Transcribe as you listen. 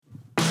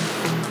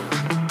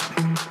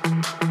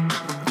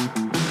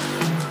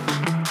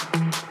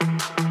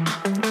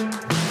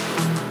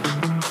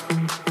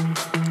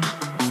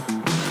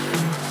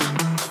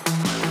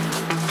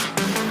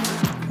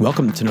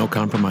Welcome to No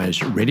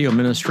Compromise Radio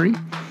Ministry.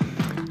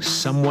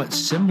 Somewhat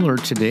similar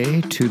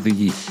today to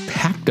the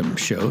Pactum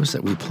shows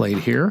that we played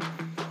here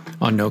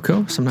on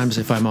NoCo. Sometimes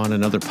if I'm on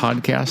another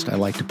podcast, I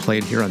like to play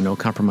it here on No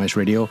Compromise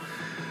Radio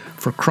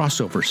for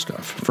crossover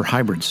stuff, for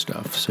hybrid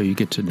stuff. So you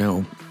get to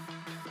know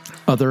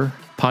other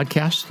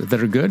podcasts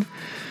that are good,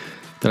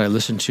 that I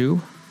listen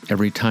to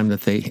every time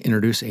that they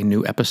introduce a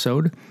new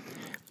episode.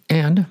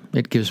 And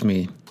it gives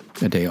me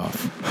a day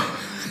off.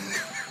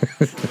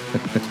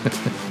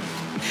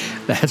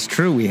 That's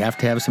true. We have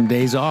to have some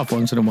days off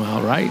once in a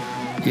while, right?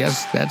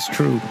 Yes, that's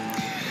true.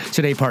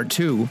 Today, part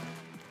 2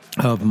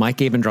 of Mike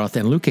Abendroth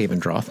and Luke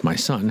Abendroth, my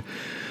son,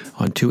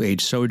 on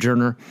 2Age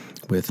Sojourner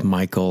with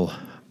Michael,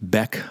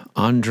 Beck,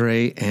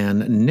 Andre,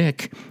 and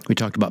Nick. We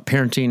talked about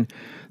parenting,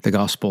 the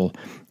gospel,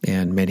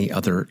 and many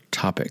other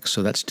topics.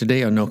 So that's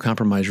today on No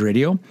Compromise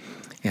Radio,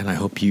 and I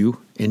hope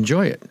you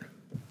enjoy it.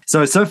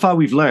 So far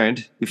we've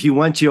learned if you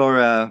want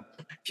your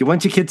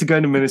kid to go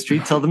into ministry,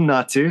 tell them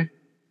not to.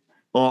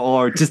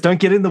 Or just don't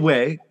get in the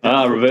way.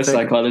 Reverse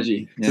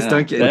psychology. Just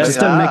don't make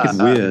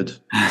it weird.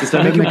 Just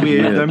don't make it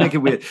weird. Don't make it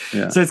weird.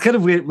 Yeah. So it's kind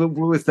of weird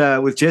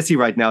with Jesse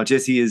right now.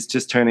 Jesse is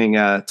just turning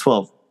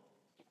 12,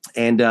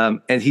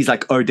 and he's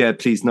like, "Oh, Dad,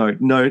 please, no,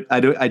 I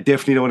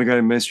definitely don't want to go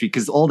to ministry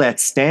because all that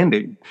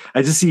standing.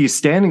 I just see you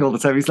standing all the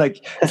time." It's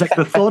like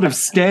the thought of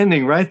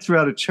standing right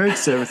throughout a church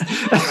service. so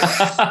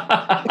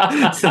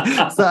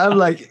I'm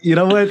like, you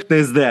know what?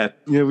 There's that.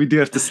 We do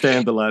have to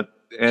stand a lot,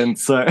 and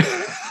so.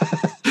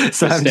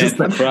 So I'm just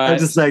like,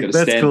 that's stand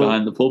cool.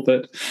 Behind the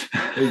pulpit.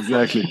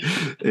 Exactly.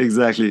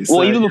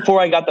 Well, even before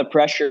I got the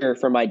pressure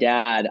from my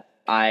dad,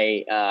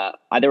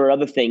 there were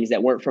other things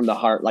that weren't from the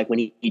heart. Like when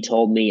he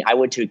told me I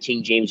went to a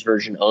King James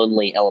Version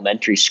only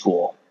elementary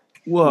school.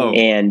 Whoa.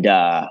 And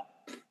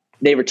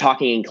they were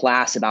talking in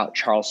class about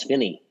Charles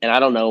Finney. And I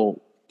don't know,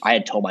 I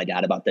had told my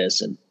dad about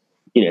this. And,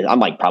 I'm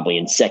like probably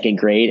in second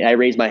grade. I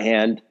raise my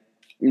hand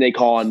and they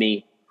call on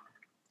me.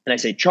 And I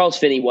say, Charles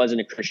Finney wasn't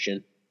a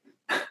Christian.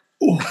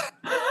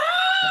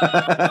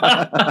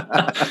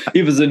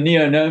 He was a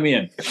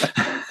neo-nomian.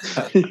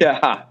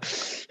 Yeah.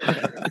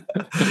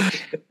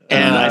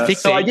 And I think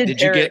so. I did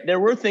parrot. There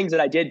were things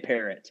that I did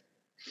parrot.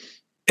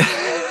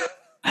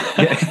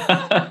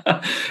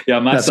 Yeah,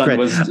 my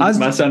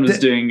son was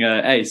doing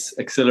ACE,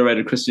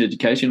 Accelerated Christian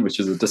Education, which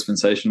is a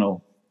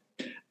dispensational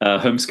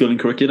homeschooling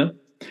curriculum.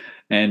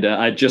 And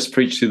I just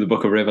preached through the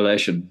book of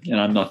Revelation,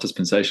 and I'm not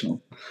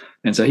dispensational.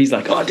 And so he's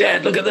like, "Oh,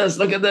 Dad, look at this,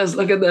 look at this,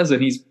 look at this."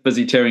 And he's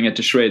busy tearing it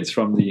to shreds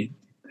from the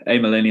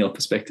amillennial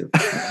perspective.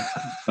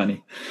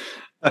 Funny.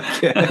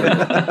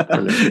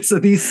 Okay. So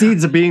these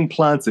seeds are being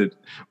planted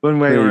one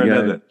way or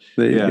another.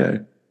 There you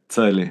go.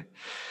 Totally.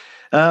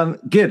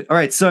 Good. All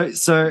right. So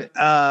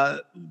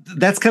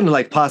that's kind of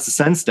like past the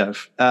sun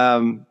stuff.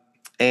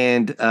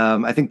 And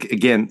I think,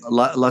 again,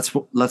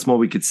 lots more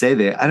we could say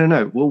there. I don't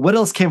know. Well, what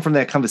else came from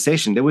that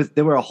conversation?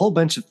 There were a whole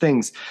bunch of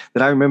things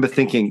that I remember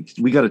thinking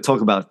we got to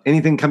talk about.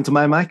 Anything come to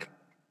mind, Mike?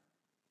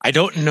 I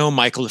don't know,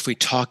 Michael, if we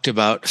talked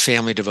about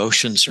family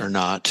devotions or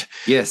not.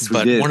 Yes,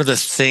 we did. But one of the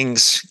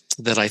things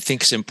that I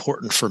think is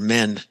important for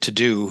men to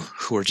do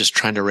who are just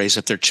trying to raise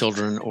up their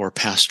children or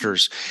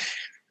pastors,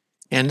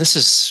 and this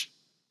is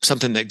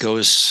something that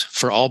goes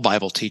for all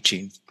Bible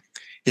teaching,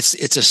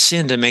 it's a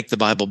sin to make the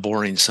Bible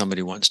boring,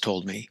 somebody once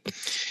told me.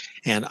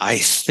 And I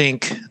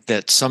think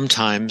that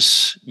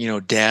sometimes,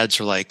 dads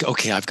are like,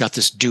 okay, I've got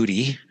this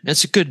duty.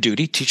 It's a good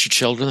duty. Teach your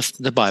children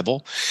the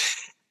Bible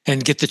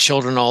and get the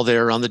children all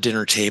there around the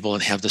dinner table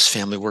and have this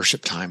family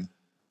worship time.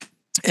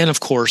 And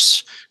of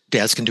course,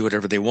 dads can do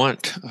whatever they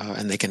want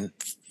and they can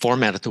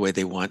format it the way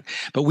they want.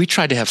 But we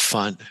try to have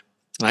fun.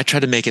 And I try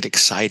to make it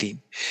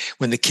exciting.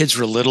 When the kids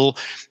were little,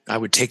 I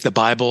would take the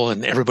Bible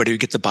and everybody would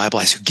get the Bible.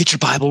 I said, get your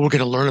Bible. We're going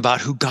to learn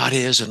about who God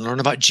is and learn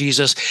about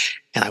Jesus.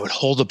 And I would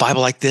hold the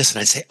Bible like this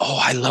and I'd say, oh,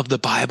 I love the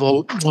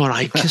Bible. Oh, and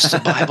I kiss the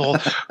Bible.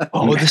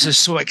 Oh, this is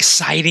so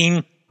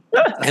exciting.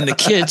 And the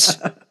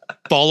kids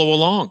follow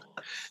along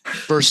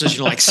versus,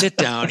 sit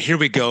down, here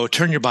we go,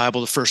 turn your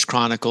Bible to 1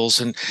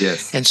 Chronicles. And,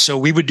 yes. And so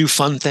we would do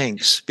fun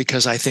things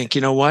because I think,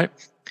 you know what?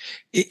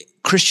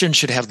 Christians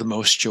should have the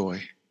most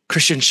joy.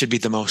 Christians should be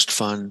the most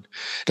fun.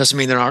 Doesn't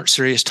mean there aren't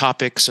serious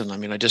topics. And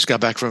I just got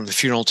back from the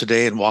funeral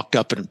today and walked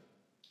up and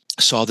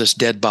saw this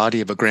dead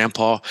body of a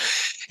grandpa,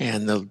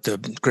 and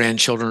the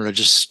grandchildren are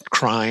just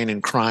crying.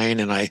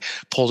 And I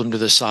pulled him to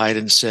the side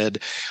and said,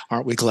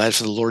 aren't we glad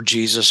for the Lord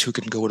Jesus who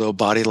can go to a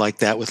body like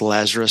that with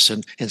Lazarus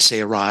and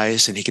say,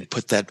 arise, and he can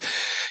put that,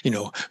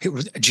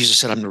 Jesus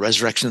said, I'm the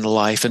resurrection and the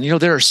life. And,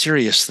 there are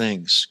serious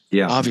things,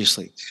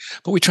 obviously,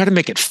 but we try to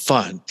make it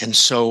fun. And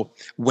so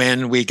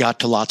when we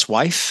got to Lot's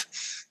wife,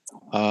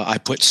 I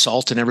put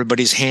salt in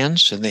everybody's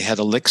hands, and they had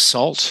to lick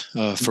salt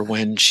for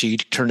when she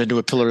turned into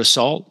a pillar of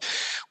salt.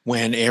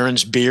 When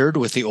Aaron's beard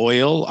with the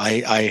oil,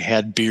 I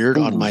had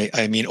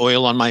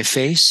oil on my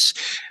face.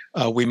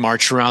 We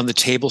marched around the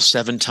table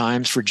 7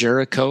 times for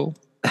Jericho.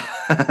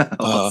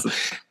 Awesome.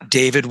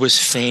 David was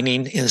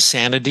feigning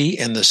insanity,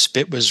 and the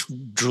spit was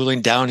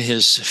drooling down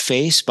his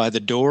face by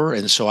the door.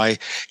 And so I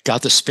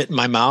got the spit in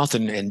my mouth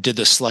and did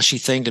the slushy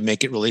thing to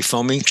make it really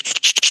foamy.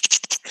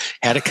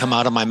 had it come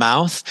out of my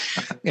mouth.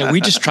 And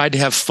we just tried to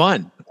have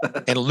fun.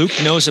 And Luke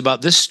knows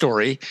about this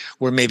story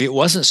where maybe it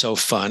wasn't so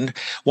fun.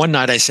 One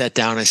night I sat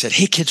down and I said,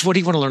 "Hey kids, what do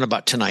you want to learn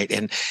about tonight?"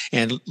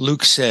 And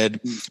Luke said,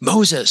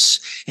 "Moses."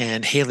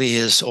 And Haley,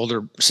 his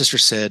older sister,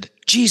 said,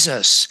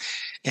 "Jesus."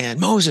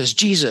 And Moses,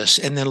 Jesus.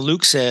 And then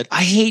Luke said,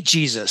 "I hate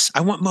Jesus.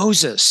 I want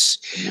Moses."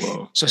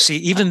 Whoa. So see,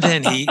 even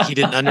then he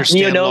didn't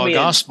understand law and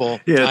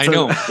gospel. Yeah, I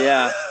know.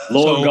 Yeah.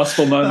 Law and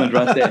gospel moment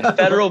right there.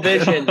 Federal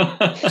vision.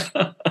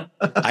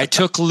 I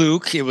took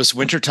Luke. It was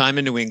wintertime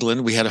in New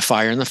England. We had a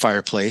fire in the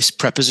fireplace.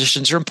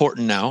 Prepositions are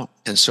important now,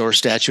 and so are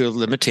statute of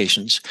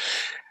limitations.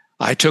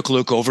 I took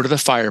Luke over to the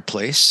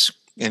fireplace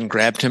and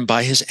grabbed him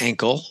by his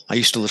ankle. I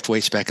used to lift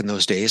weights back in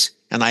those days.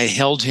 And I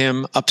held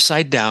him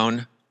upside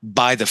down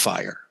by the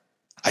fire.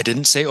 I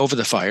didn't say over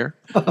the fire.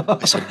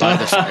 I said by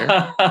the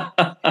fire.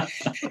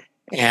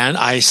 And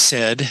I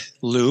said,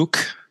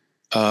 "Luke,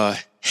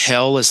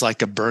 hell is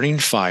like a burning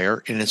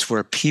fire, and it's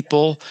where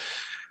people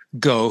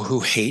go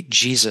who hate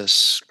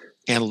Jesus."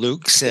 And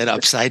Luke said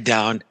upside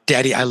down,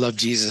 "Daddy, I love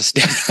Jesus.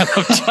 Daddy, I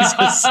love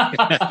Jesus."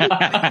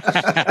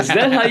 Is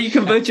that how you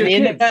convert your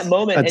kids? In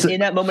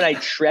that moment, I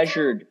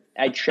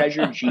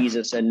treasured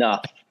Jesus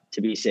enough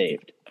to be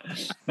saved.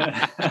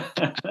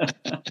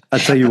 I'll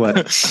tell you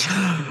what.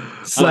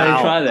 So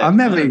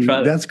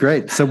wow. That's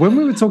great. So when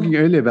we were talking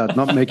earlier about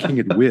not making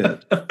it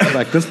weird,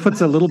 like this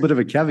puts a little bit of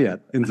a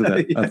caveat into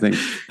that, I think.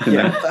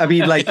 Yeah. I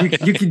mean, like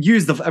you could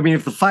use if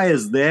the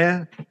fire's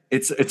there,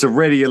 it's a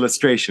ready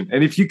illustration.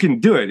 And if you can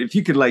do it, if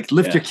you can like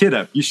lift your kid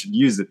up, you should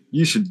use it.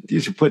 You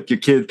should put your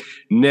kid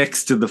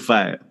next to the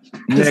fire.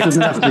 Just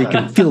enough so you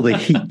can feel the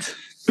heat.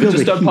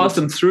 Just don't pass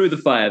them through the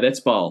fire.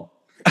 That's Baal.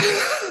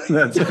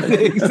 That's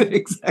right.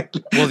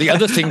 Exactly. Well, the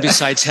other thing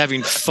besides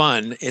having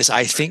fun is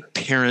I think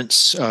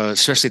parents,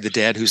 especially the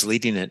dad who's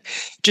leading it,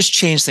 just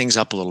change things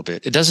up a little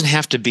bit. It doesn't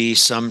have to be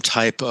some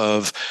type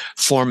of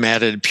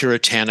formatted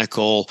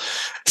puritanical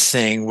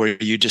thing where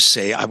you just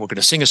say, "We're going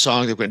to sing a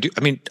song." They're going to do.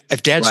 I mean,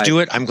 if dads do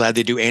it, I'm glad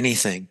they do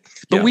anything.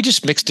 But we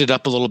just mixed it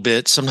up a little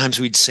bit. Sometimes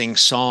we'd sing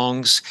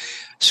songs,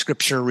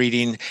 scripture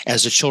reading.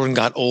 As the children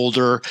got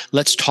older,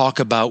 let's talk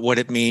about what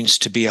it means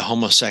to be a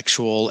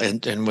homosexual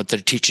and what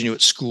they're teaching you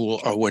at school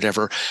or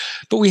whatever.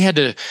 But we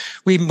made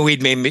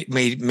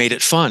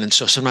it fun. And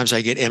so sometimes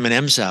I get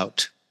M&Ms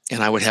out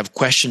and I would have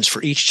questions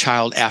for each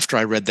child after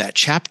I read that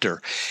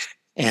chapter.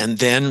 And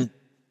then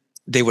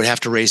they would have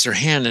to raise their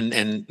hand,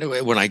 and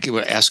when I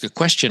would ask a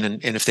question,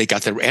 and if they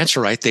got their answer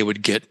right, they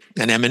would get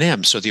an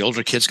M&M. So the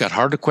older kids got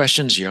harder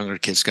questions, the younger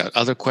kids got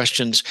other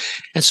questions.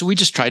 And so we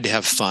just tried to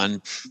have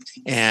fun.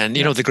 And,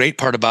 the great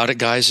part about it,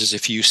 guys, is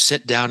if you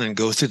sit down and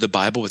go through the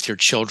Bible with your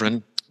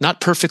children, not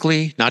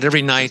perfectly, not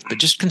every night, but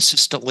just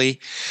consistently,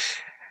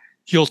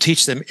 you'll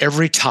teach them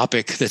every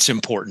topic that's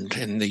important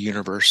in the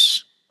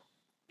universe.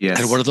 Yes.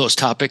 And one of those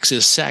topics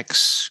is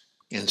sex.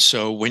 And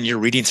so when you're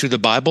reading through the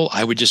Bible,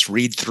 I would just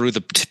read through the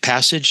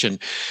passage and,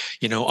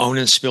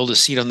 Onan spilled a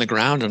seed on the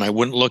ground and I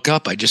wouldn't look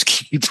up. I just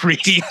keep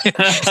reading.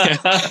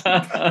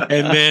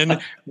 And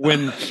then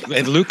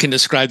and Luke can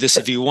describe this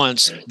if he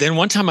wants. Then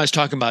one time I was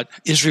talking about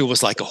Israel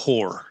was like a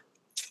whore.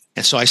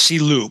 And so I see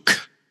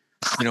Luke,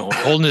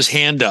 holding his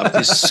hand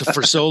up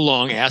for so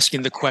long,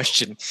 asking the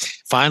question.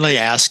 Finally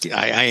I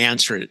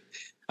answer it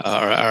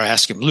or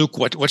ask him, "Luke,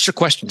 what's your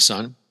question,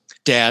 son?"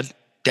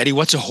 Daddy,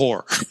 what's a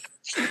whore?"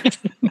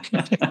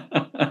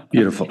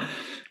 Beautiful.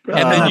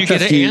 And then you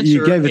get an answer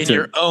you gave it in to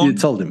your him. own. You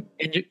told him.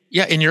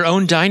 In your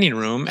own dining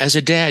room. As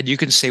a dad, you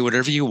can say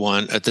whatever you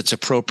want that's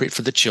appropriate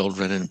for the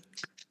children. And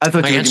I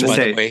thought you were going to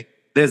say,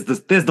 "There's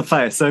the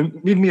fire, so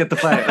meet me at the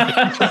fire."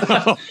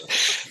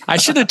 I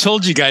should have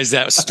told you guys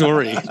that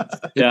story.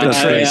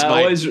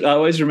 I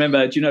always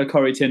remember. Do you know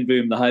Corrie ten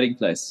Boom, The Hiding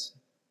Place?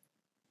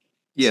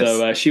 Yes.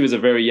 So she was a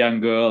very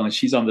young girl, and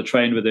she's on the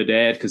train with her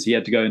dad because he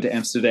had to go into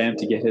Amsterdam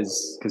to get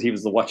because he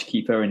was the watch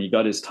keeper, and he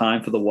got his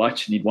time for the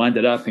watch, and he'd wind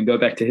it up and go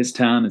back to his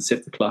town and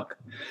set the clock.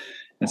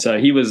 And so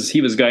he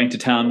was going to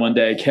town one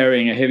day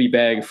carrying a heavy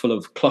bag full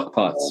of clock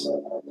parts.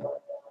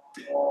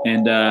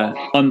 And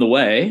on the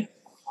way,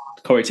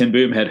 Corrie ten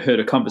Boom had heard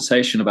a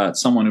conversation about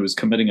someone who was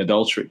committing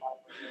adultery.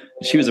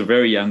 And she was a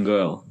very young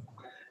girl,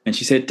 and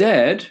she said,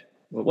 "Dad,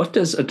 what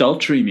does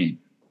adultery mean?"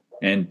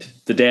 And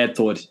the dad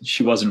thought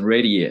she wasn't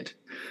ready yet.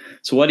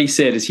 So what he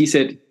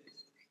said,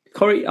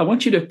 "Corrie, I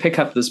want you to pick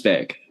up this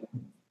bag."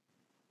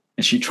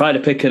 And she tried to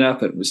pick it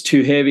up. It was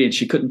too heavy and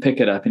she couldn't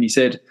pick it up. And he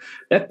said,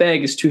 "That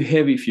bag is too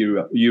heavy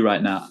for you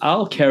right now.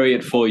 I'll carry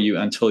it for you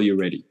until you're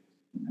ready.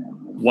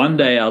 One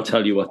day I'll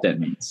tell you what that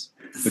means."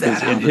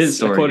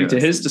 Because according to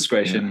his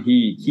discretion,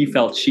 he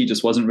felt she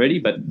just wasn't ready,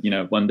 but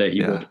one day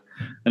he would.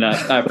 And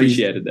I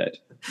appreciated that.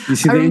 You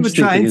see, I remember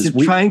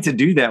trying to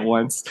do that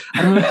once.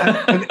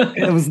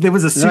 There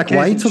was a suitcase. Like, why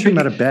are you talking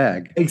about a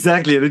bag?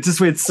 Exactly, and it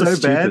just went so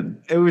bad.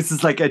 It was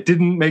just like I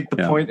didn't make the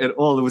point at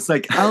all. It was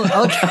like I'll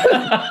I'm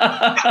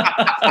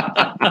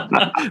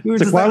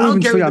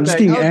just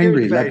getting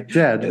angry. Like,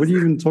 Dad, what are you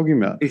even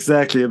talking about?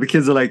 Exactly, and the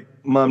kids are like,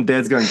 Mom,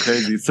 Dad's going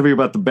crazy. It's something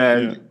about the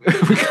bag.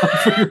 Yeah. We can't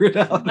figure it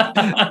out.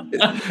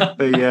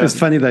 But yeah. It's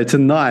funny though.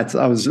 Tonight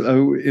I was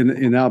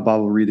in our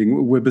Bible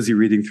reading. We're busy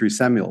reading through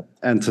Samuel,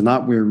 and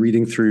tonight we're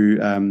reading through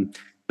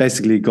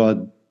basically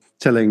God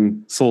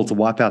telling Saul to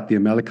wipe out the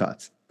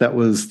Amalekites. That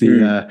was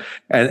the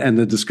and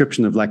the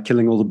description of like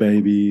killing all the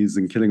babies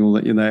and killing all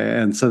the,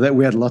 and so that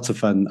we had lots of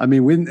fun. I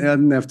mean, we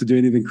didn't have to do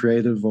anything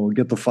creative or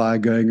get the fire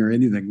going or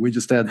anything. We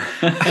just had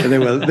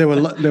there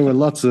were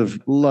lots of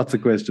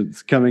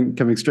questions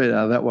coming straight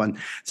out of that one.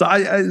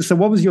 So so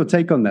what was your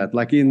take on that?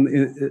 Like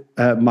in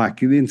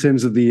Mike, in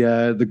terms of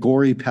the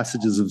gory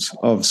passages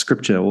of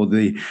scripture or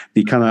the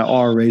kind of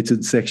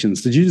R-rated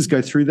sections, did you just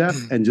go through that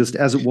and just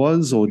as it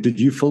was, or did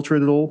you filter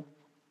it at all?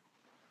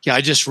 Yeah,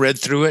 I just read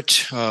through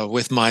it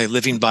with my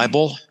Living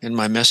Bible and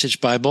my Message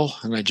Bible,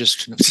 and I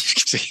just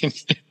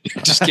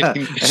just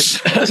kidding.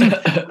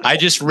 I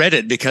just read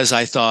it because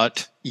I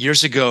thought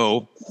years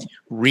ago,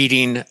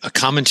 reading a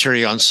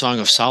commentary on Song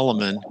of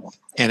Solomon,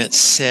 and it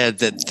said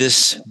that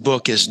this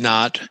book is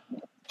not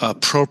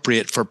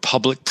appropriate for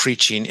public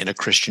preaching in a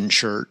Christian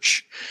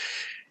church.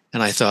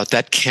 And I thought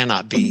that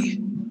cannot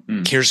be.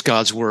 Here's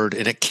God's word,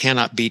 and it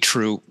cannot be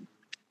true.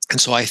 And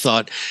so I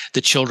thought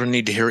the children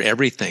need to hear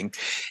everything.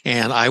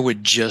 And I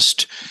would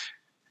just,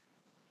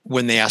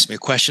 when they asked me a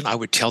question, I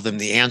would tell them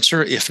the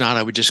answer. If not,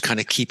 I would just kind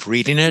of keep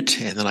reading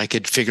it, and then I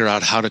could figure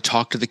out how to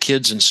talk to the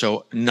kids. And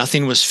so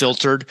nothing was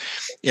filtered.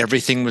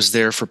 Everything was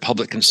there for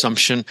public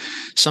consumption.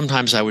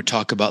 Sometimes I would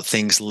talk about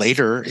things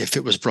later if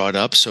it was brought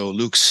up. So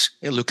Luke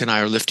and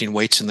I are lifting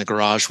weights in the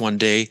garage one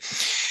day,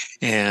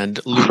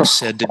 and Luke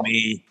said to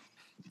me,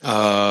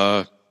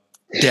 Dad,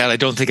 I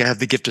don't think I have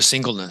the gift of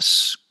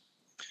singleness.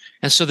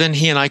 And so then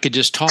he and I could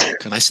just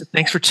talk. And I said,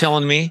 thanks for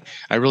telling me.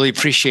 I really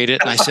appreciate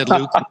it. And I said,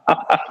 Luke,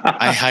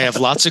 I have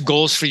lots of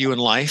goals for you in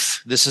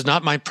life. This is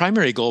not my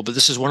primary goal, but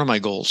this is one of my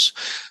goals.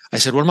 I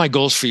said, one of my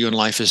goals for you in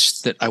life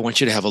is that I want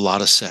you to have a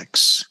lot of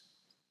sex.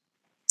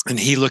 And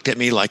he looked at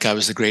me like I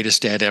was the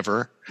greatest dad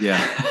ever.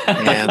 Yeah.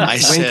 And I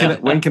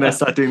said, when can I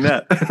start doing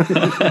that?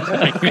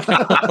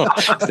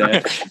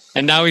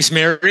 And now he's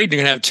married and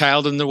going to have a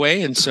child in the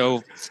way. And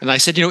I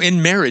said,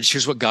 in marriage,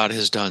 here's what God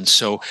has done.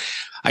 So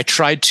I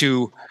tried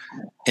to,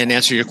 and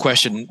answer your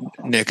question,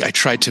 Nick, I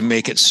tried to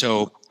make it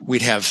so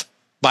we'd have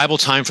Bible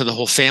time for the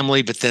whole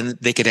family, but then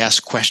they could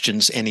ask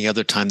questions any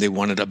other time they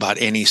wanted about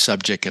any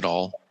subject at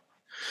all.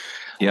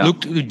 Yeah.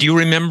 Luke, do you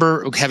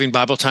remember having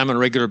Bible time on a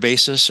regular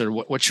basis, or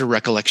what's your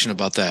recollection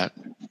about that?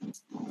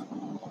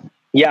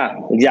 Yeah,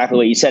 exactly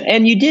what you said.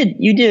 And you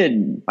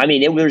did. I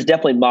mean, there was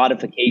definitely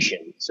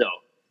modification. So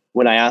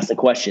when I asked the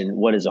question,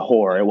 what is a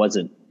whore? It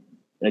wasn't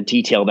a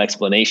detailed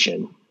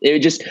explanation. I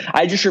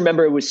just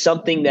remember it was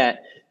something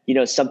that,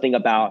 something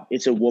about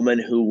it's a woman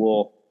who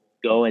will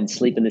go and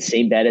sleep in the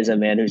same bed as a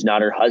man who's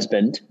not her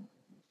husband,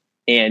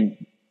 and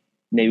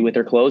maybe with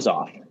her clothes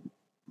off.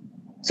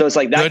 So it's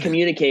like that Good.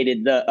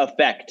 Communicated the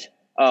effect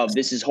of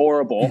this is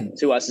horrible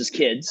to us as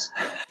kids,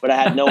 but I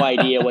had no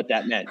idea what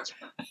that meant.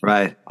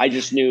 Right. I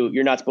just knew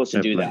you're not supposed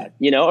to do that,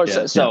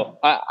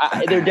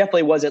 there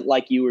definitely wasn't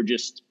like you were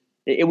just,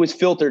 it was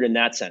filtered in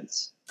that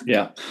sense.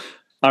 Yeah.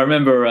 I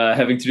remember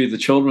having to do the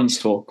children's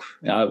talk.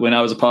 When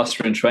I was a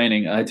pastor in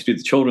training, I had to do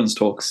the children's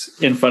talks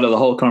in front of the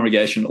whole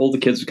congregation. All the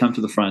kids would come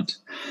to the front,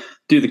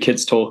 do the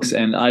kids' talks,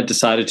 and I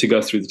decided to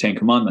go through the 10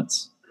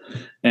 Commandments.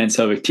 And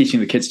so we're teaching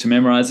the kids to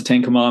memorize the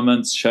 10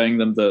 Commandments, showing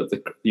them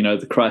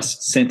the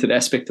Christ-centered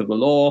aspect of the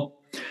law.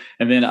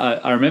 And then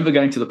I remember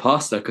going to the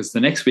pastor because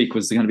the next week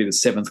was going to be the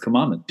 7th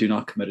commandment, do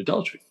not commit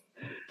adultery.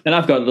 And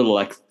I've got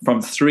little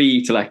from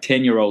 3 to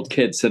 10-year-old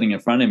kids sitting in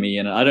front of me,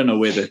 and I don't know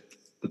where the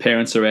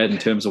parents are at in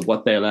terms of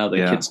what they allow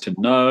their kids to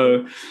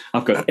know.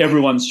 I've got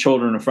everyone's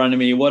children in front of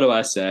me. What do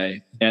I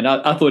say? And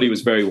I thought he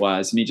was very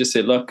wise. And he just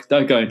said, look,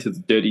 don't go into the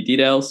dirty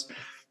details.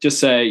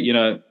 Just say,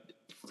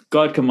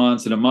 God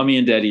commands that a mommy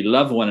and daddy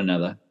love one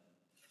another.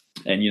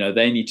 And,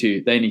 they need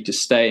to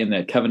stay in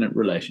that covenant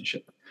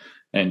relationship.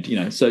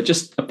 And, so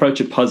just approach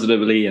it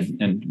positively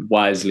and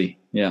wisely.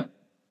 Yeah.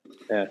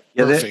 Yeah.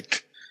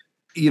 Perfect.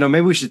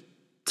 Maybe we should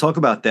talk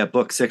about that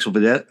book, Sexual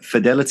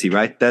Fidelity,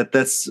 right?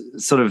 That's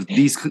sort of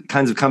these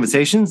kinds of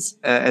conversations.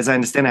 As I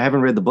understand, I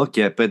haven't read the book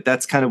yet, but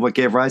that's kind of what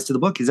gave rise to the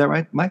book. Is that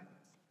right, Mike?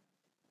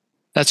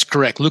 That's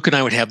correct. Luke and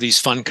I would have these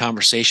fun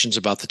conversations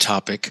about the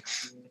topic.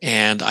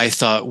 And I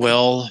thought,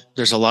 well,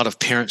 there's a lot of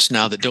parents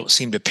now that don't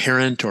seem to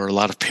parent, or a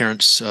lot of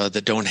parents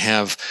that don't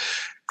have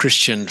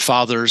Christian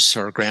fathers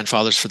or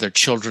grandfathers for their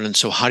children. And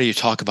so how do you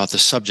talk about the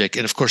subject?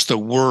 And of course, the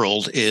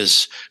world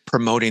is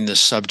promoting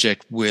this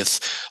subject with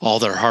all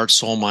their heart,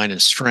 soul, mind,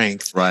 and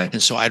strength. Right.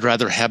 And so I'd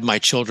rather have my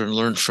children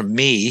learn from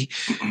me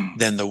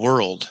than the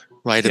world.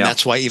 Right. And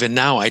that's why even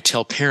now I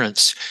tell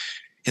parents,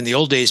 in the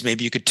old days,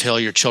 maybe you could tell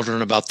your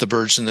children about the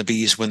birds and the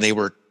bees when they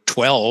were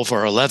 12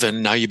 or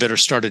 11. Now you better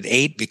start at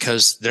 8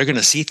 because they're going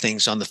to see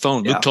things on the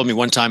phone. Luke told me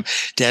one time,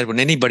 Dad, when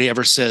anybody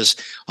ever says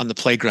on the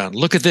playground,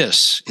 look at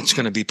this, it's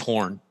going to be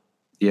porn.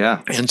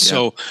 Yeah. And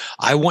so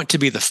I want to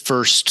be the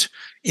first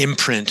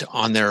imprint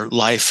on their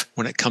life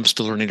when it comes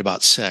to learning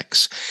about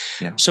sex.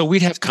 Yeah. So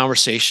we'd have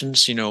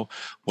conversations,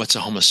 what's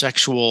a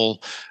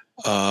homosexual?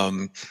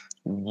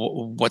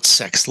 what's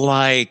sex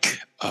like?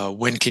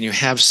 When can you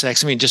have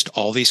sex? I mean, just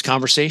all these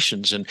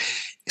conversations. And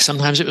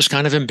sometimes it was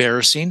kind of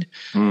embarrassing,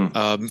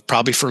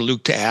 probably for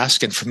Luke to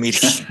ask and for me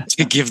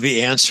to give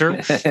the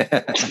answer.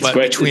 But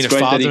between a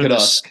father and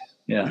ask.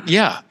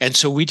 Yeah. And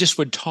so we just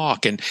would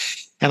talk. And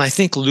I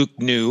think Luke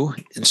knew,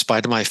 in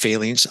spite of my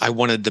failings, I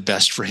wanted the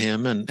best for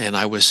him. And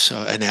I was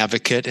an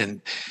advocate.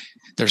 And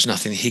there's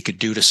nothing he could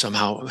do to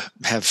somehow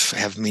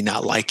have me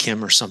not like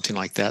him or something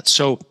like that.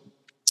 So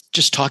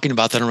just talking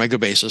about that on a regular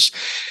basis.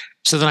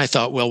 So then I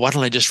thought, well, why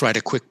don't I just write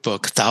a quick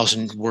book,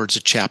 1,000 words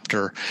a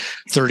chapter,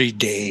 30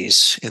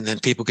 days, and then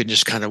people can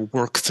just kind of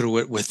work through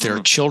it with their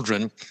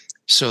children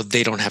so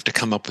they don't have to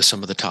come up with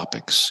some of the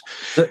topics.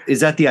 So is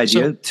that the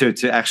idea,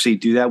 to actually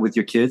do that with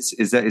your kids?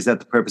 Is that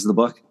the purpose of the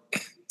book?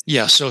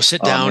 Yeah. So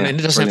sit down, and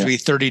it doesn't have to be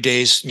 30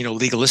 days,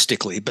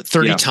 legalistically, but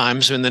 30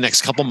 times in the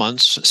next couple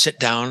months, sit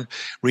down,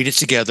 read it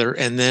together,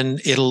 and then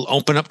it'll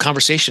open up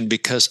conversation,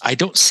 because I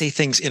don't say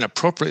things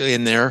inappropriately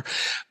in there,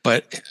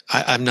 but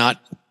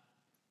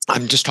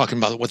I'm just talking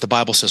about what the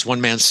Bible says. One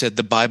man said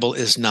the Bible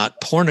is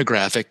not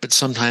pornographic, but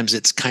sometimes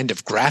it's kind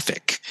of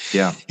graphic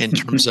in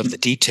terms of the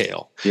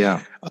detail.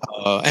 Yeah.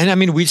 And I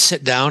mean, we'd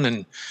sit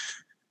down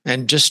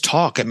and just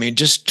talk. I mean,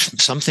 just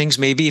some things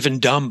maybe even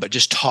dumb, but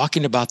just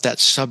talking about that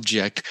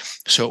subject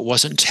so it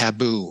wasn't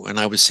taboo. And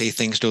I would say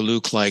things to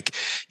Luke like,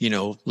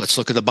 let's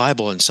look at the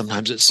Bible. And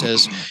sometimes it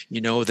says,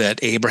 that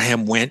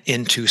Abraham went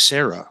into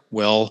Sarah.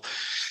 Well,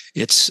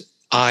 it's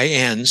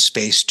IN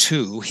space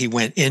 2. He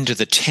went into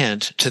the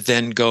tent to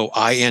then go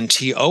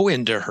INTO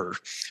into her.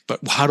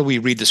 But how do we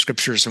read the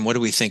scriptures, and what do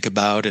we think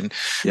about, and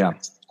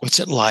what's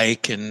it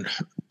like, and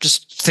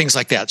just things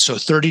like that. So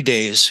 30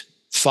 days,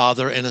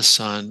 father and a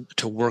son,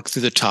 to work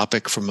through the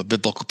topic from a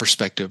biblical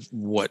perspective.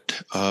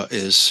 What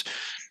is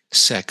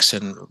sex,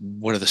 and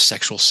what are the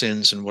sexual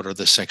sins, and what are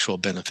the sexual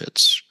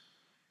benefits?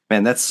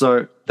 Man, that's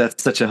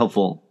such a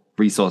helpful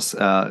resource.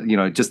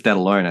 Just that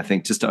alone, I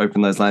think, just to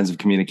open those lines of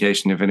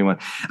communication. If anyone,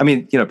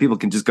 people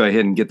can just go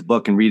ahead and get the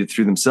book and read it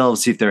through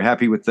themselves, see if they're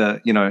happy with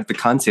the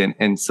content,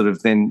 and sort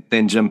of then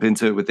jump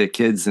into it with their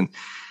kids, and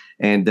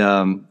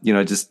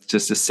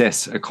just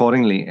assess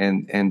accordingly.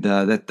 And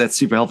that's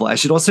super helpful. I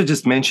should also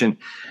just mention,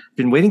 I've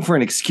been waiting for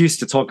an excuse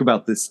to talk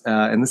about this,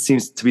 and this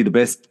seems to be the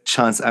best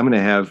chance I'm going to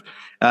have.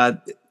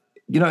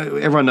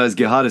 Everyone knows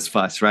Gerhardus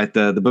Voss, right?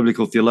 The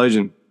biblical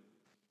theologian.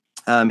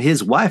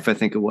 His wife, I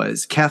think it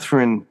was,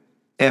 Catherine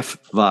F.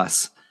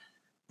 Voss,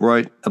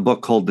 wrote a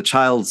book called The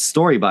Child's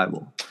Story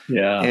Bible.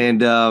 Yeah.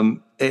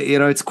 And,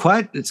 it's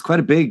quite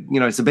a big,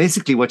 so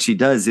basically what she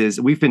does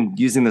is, we've been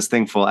using this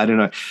thing for, I don't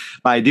know,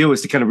 my idea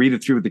was to kind of read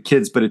it through with the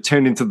kids, but it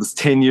turned into this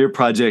 10-year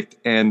project.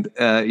 And,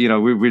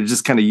 we're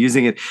just kind of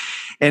using it.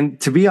 And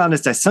to be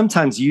honest, I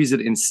sometimes use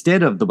it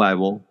instead of the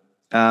Bible,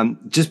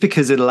 just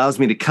because it allows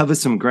me to cover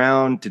some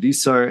ground to do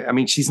so. I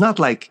mean, she's not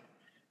like,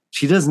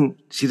 she doesn't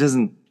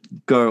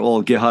go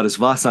all Gerhardus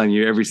Voss on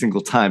you every single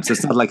time. So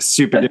it's not like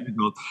super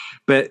difficult,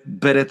 but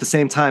at the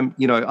same time,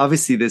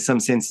 obviously there's some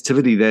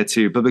sensitivity there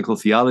to biblical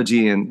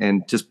theology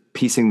and just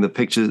piecing the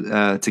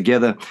picture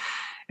together.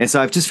 And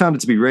so I've just found it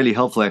to be really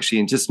helpful, actually,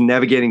 in just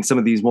navigating some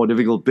of these more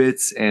difficult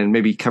bits and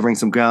maybe covering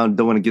some ground.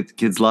 Don't want to get the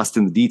kids lost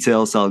in the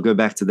details. So I'll go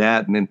back to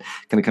that and then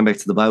kind of come back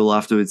to the Bible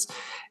afterwards.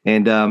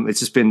 And it's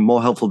just been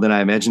more helpful than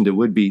I imagined it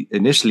would be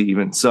initially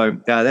even.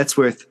 So that's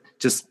worth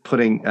just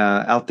putting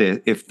out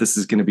there, if this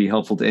is going to be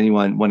helpful to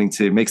anyone wanting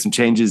to make some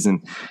changes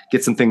and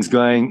get some things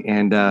going.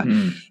 And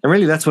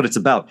really that's what it's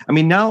about. I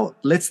mean, now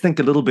let's think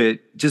a little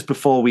bit, just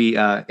before we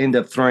end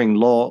up throwing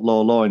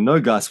law, and no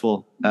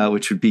gospel,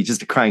 which would be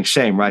just a crying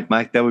shame, right,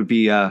 Mike? That would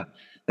be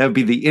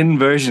the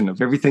inversion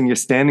of everything you're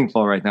standing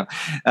for right now.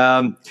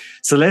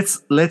 So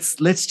let's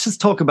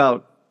just talk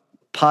about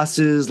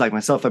pastors like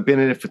myself. I've been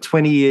in it for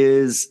 20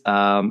 years.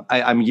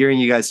 I'm hearing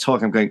you guys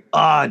talk. I'm going,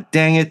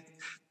 dang it.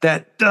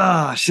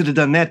 I should have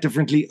done that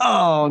differently.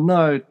 Oh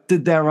no,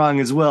 did that wrong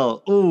as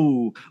well.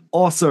 Oh,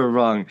 also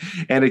wrong.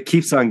 And it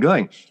keeps on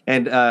going.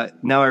 And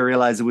now I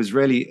realize it was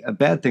really a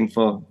bad thing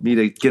for me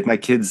to get my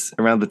kids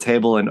around the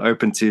table and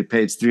open to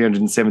page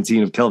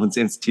 317 of Calvin's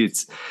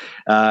Institutes.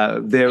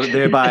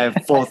 Thereby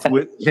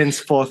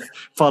henceforth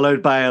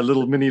followed by a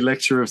little mini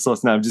lecture of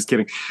sorts. No, I'm just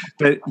kidding.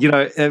 But,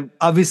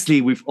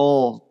 obviously we've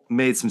all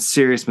made some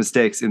serious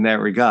mistakes in that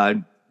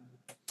regard.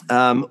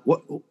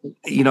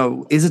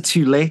 Is it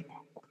too late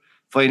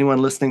for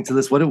anyone listening to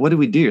this? What do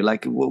we do?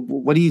 Like,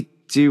 what do you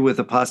do with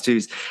a pastor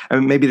who's,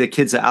 maybe the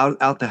kids are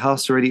out the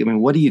house already? I mean,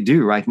 what do you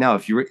do right now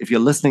if you're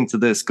listening to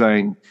this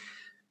going,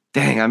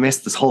 dang, I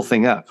messed this whole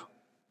thing up?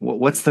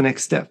 What's the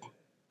next step?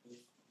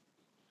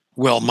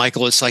 Well,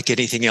 Michael, it's like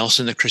anything else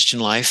in the Christian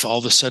life. All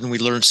of a sudden we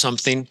learn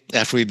something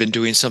after we've been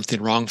doing something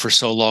wrong for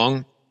so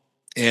long,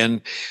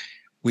 and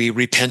we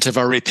repent of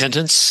our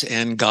repentance,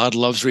 and God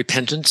loves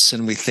repentance,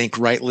 and we think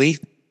rightly.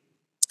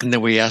 And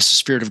then we ask the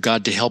Spirit of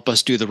God to help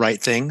us do the right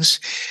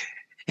things.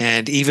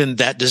 And even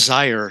that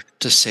desire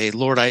to say,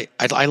 Lord,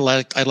 I'd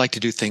like to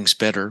do things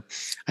better,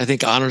 I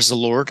think honors the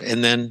Lord.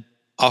 And then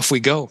off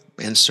we go.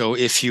 And so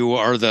if you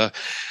are the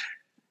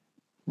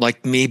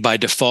like me by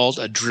default,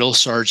 a drill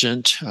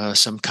sergeant,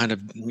 some kind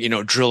of,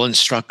 drill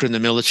instructor in the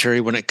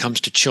military when it comes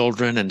to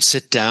children, and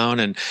sit down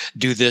and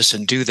do this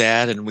and do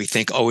that. And we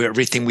think, oh,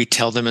 everything we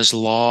tell them is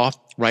law,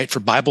 right? For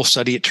Bible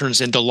study, it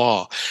turns into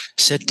law.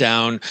 Sit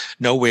down,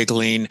 no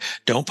wiggling,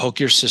 don't poke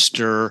your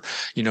sister,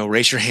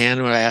 raise your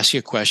hand when I ask you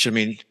a question. I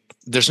mean,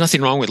 there's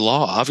nothing wrong with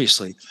law,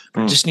 obviously.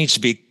 It just needs to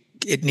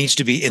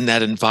be in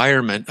that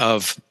environment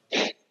of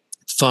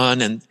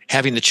fun and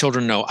having the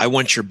children know, I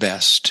want your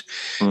best.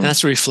 And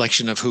that's a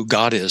reflection of who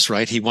God is,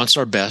 right? He wants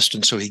our best.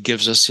 And so he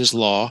gives us his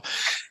law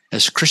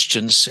as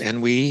Christians,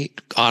 and we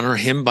honor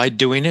him by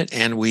doing it.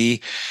 And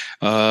we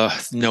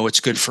know it's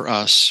good for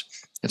us.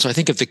 And so I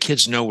think if the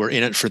kids know we're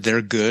in it for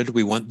their good,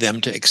 we want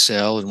them to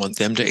excel and want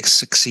them to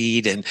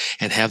succeed and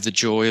have the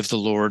joy of the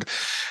Lord.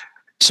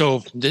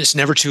 So it's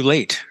never too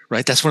late,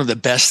 right? That's one of the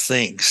best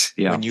things.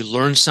 Yeah. When you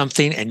learn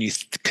something and you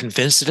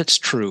convince that it's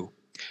true.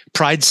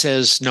 Pride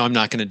says, no, I'm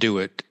not going to do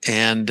it.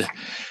 And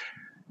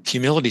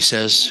humility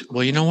says,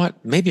 well, you know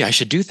what? Maybe I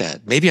should do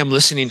that. Maybe I'm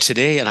listening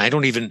today and I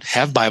don't even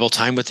have Bible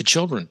time with the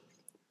children.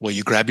 Well,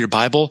 you grab your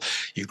Bible,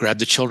 you grab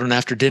the children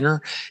after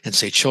dinner and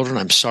say, children,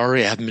 I'm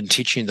sorry, I haven't been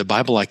teaching the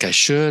Bible like I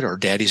should, or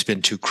daddy's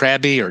been too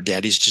crabby, or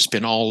daddy's just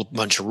been all a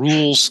bunch of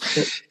rules,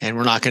 and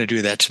we're not going to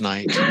do that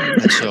tonight.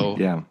 And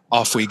so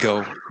off we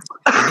go.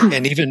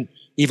 And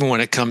even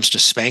when it comes to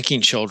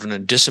spanking children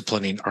and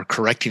disciplining or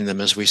correcting them,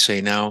 as we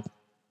say now,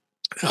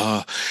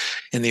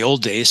 in the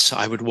old days,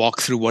 I would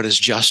walk through what is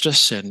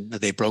justice, and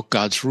they broke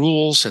God's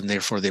rules, and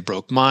therefore they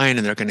broke mine,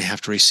 and they're going to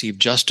have to receive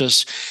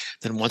justice.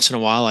 Then once in a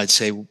while, I'd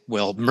say,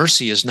 well,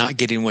 mercy is not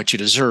getting what you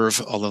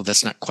deserve, although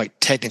that's not quite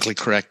technically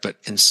correct, but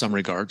in some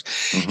regards.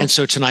 And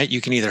so tonight,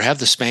 you can either have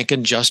the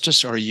spanking,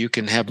 justice, or you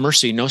can have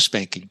mercy, no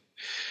spanking.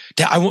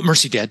 Dad, I want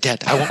mercy, Dad.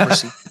 Dad, I want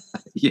mercy.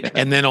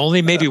 And then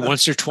only maybe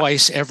once or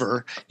twice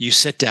ever you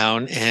sit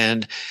down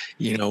and,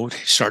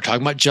 start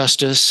talking about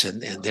justice,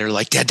 and they're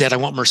like, Dad, I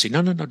want mercy.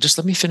 No, just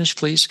let me finish,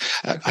 please.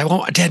 I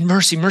want, Dad,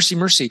 mercy, mercy,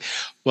 mercy.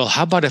 Well,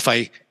 how about if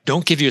I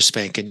don't give you a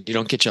spanking, you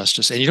don't get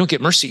justice, and you don't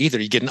get mercy either.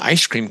 You get an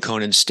ice cream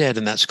cone instead,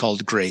 and that's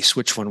called grace.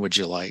 Which one would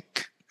you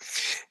like?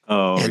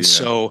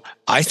 So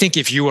I think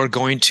if you are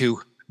going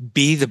to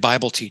be the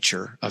Bible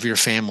teacher of your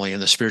family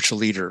and the spiritual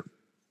leader,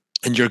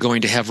 and you're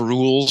going to have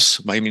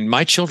rules. I mean,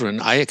 my children,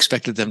 I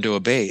expected them to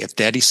obey. If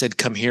Daddy said,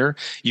 come here,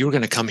 you were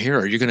going to come here,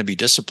 or you're going to be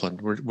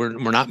disciplined.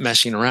 We're not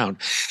messing around.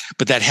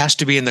 But that has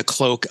to be in the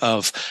cloak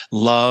of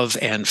love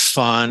and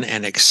fun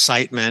and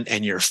excitement,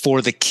 and you're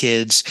for the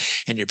kids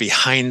and you're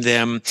behind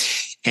them.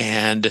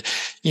 And,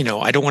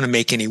 I don't want to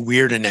make any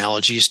weird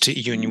analogies to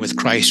union with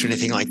Christ or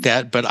anything like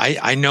that, but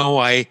I know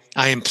I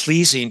am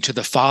pleasing to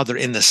the Father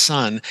in the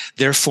Son.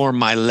 Therefore,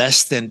 my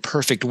less than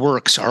perfect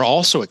works are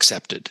also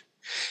accepted.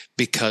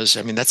 Because,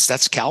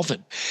 that's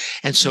Calvin.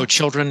 And so,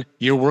 children,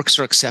 your works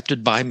are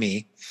accepted by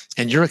me,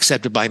 and you're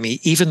accepted by me,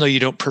 even though you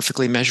don't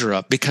perfectly measure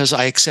up, because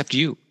I accept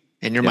you,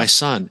 and you're my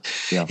son,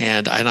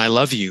 and I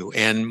love you.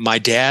 And my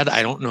dad,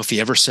 I don't know if he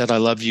ever said I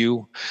love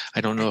you. I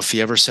don't know if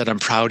he ever said I'm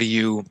proud of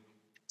you.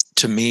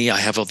 To me, I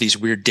have all these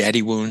weird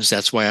daddy wounds.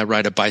 That's why I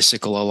ride a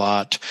bicycle a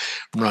lot,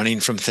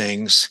 running from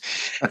things.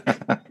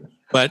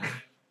 But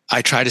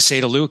I try to say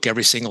to Luke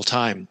every single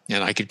time,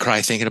 and I could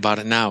cry thinking about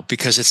it now,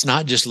 because it's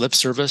not just lip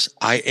service.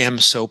 I am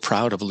so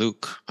proud of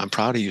Luke. I'm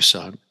proud of you,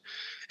 son,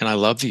 and I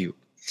love you.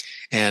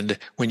 And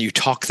when you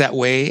talk that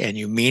way and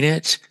you mean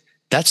it,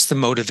 that's the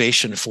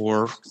motivation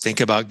for, think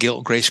about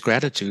guilt, grace,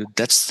 gratitude.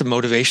 That's the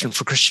motivation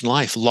for Christian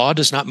life. Law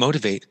does not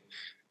motivate.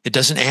 It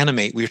doesn't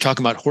animate. We were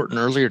talking about Horton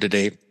earlier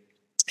today.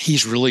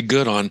 He's really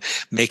good on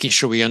making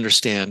sure we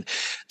understand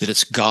that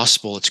it's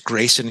gospel, it's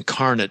grace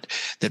incarnate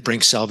that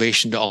brings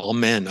salvation to all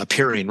men,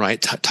 appearing, right?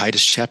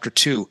 Titus chapter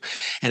 2.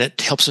 And it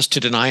helps us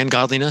to deny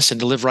ungodliness and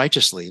to live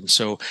righteously. And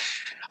so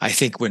I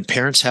think when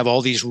parents have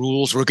all these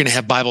rules, we're going to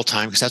have Bible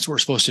time because that's what we're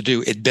supposed to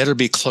do. It better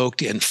be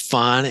cloaked in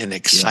fun and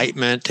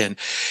excitement and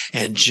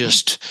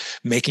just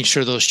making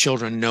sure those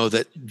children know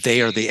that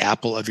they are the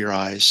apple of your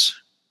eyes.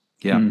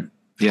 Yeah.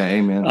 Yeah.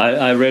 Amen.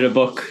 I read a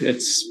book.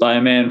 It's by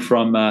a man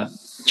from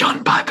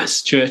John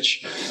Piper's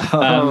church.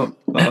 I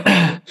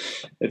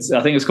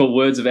think it's called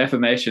Words of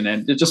Affirmation,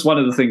 and it's just one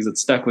of the things that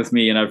stuck with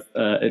me. And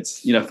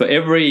it's for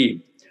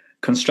every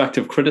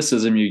constructive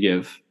criticism you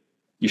give,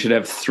 you should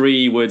have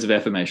 3 words of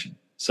affirmation.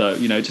 So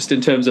just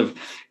in terms of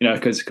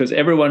because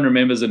everyone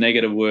remembers a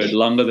negative word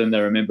longer than they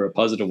remember a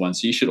positive one.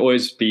 So you should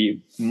always be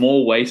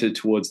more weighted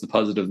towards the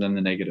positive than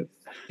the negative.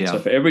 Yeah. So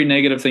for every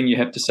negative thing you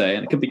have to say,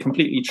 and it could be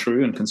completely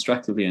true and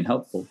constructively and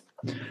helpful,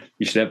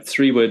 you should have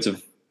 3 words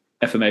of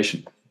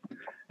affirmation.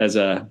 Just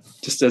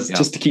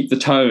to keep the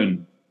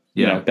tone,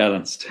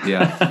 balanced.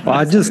 Yeah. Well,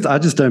 I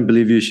just don't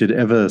believe you should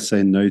ever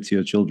say no to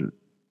your children.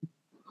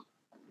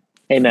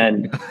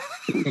 Amen.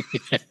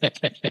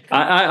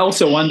 I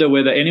also wonder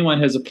whether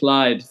anyone has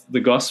applied the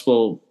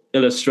gospel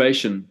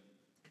illustration.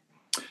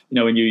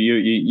 When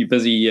you're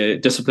busy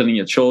disciplining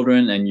your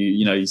children, and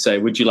you say,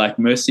 "Would you like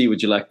mercy?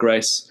 Would you like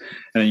grace?"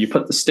 And then you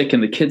put the stick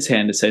in the kid's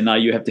hand and say, "No,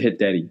 you have to hit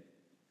daddy."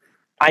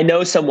 I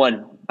know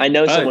someone.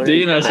 Do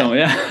you know someone?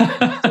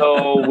 Yeah.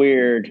 So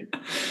weird.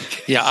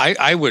 Yeah,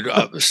 I would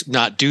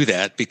not do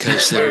that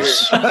because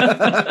there's.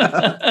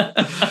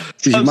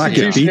 You might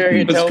get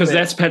beaten. Because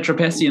that's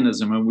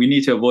Patripassianism, and we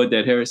need to avoid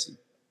that heresy.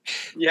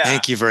 Yeah.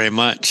 Thank you very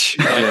much.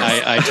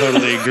 I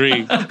totally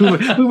agree.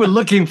 We were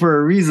looking for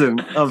a reason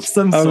of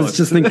some sort. I was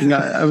just thinking,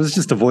 I was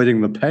just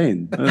avoiding the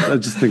pain. I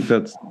just think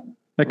that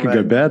could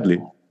go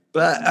badly.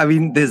 But I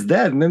mean, there's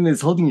that, and then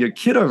there's holding your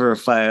kid over a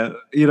fire.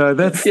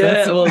 That's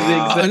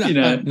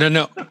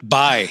No.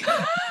 Bye.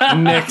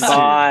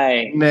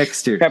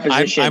 Next year.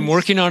 I'm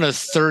working on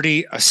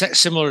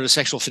similar to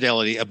Sexual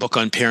Fidelity, a book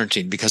on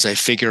parenting, because I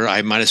figure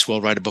I might as well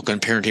write a book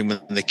on parenting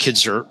when the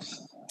kids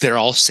they're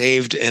all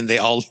saved and they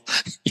all,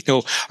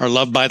 are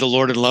loved by the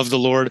Lord and love the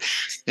Lord.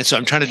 And so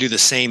I'm trying to do the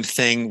same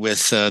thing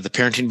with the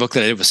parenting book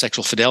that I did with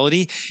Sexual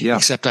Fidelity,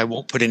 except I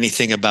won't put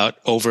anything about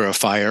over a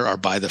fire or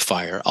by the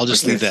fire. I'll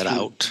just leave that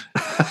out.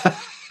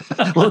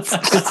 Well,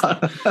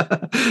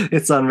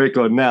 it's on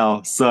record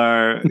now.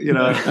 So,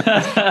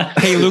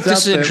 Hey, Luke,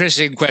 this is an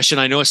interesting question.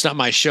 I know it's not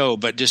my show,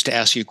 but just to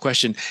ask you a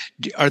question,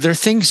 are there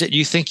things that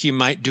you think you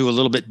might do a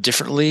little bit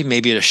differently,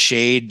 maybe a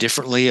shade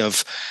differently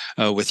of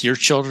with your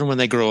children when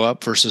they grow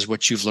up versus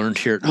what you've learned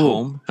here at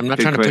home? I'm not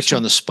trying to put you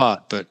on the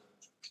spot, but.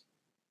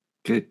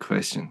 Good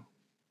question.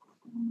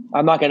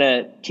 I'm not going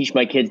to teach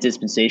my kids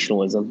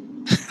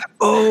dispensationalism.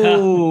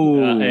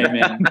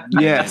 Amen.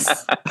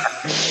 Yes.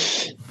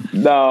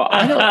 No,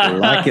 I don't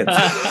like it.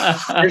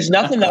 There's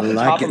nothing off the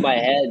top of my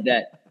head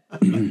that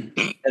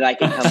I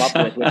can come up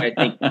with, which I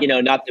think,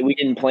 not that we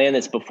didn't plan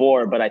this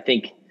before, but I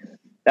think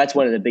that's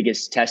one of the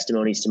biggest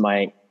testimonies to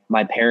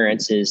my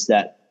parents is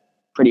that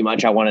pretty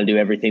much I want to do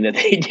everything that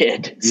they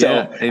did.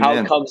 So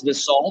out comes the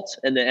salt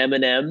and the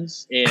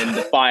M&Ms and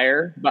the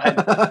fire by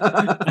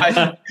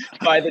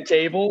the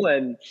table.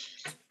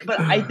 But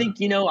I think,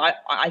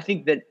 I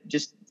think that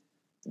just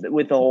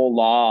with the whole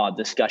law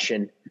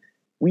discussion,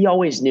 we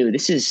always knew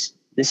this is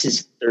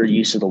third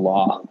use of the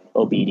law,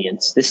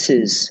 obedience.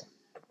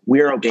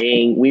 We're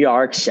obeying, we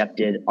are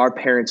accepted. Our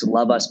parents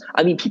love us.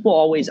 I mean,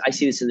 I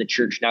see this in the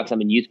church now because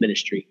I'm in youth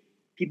ministry.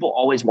 People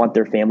always want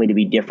their family to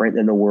be different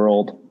than the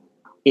world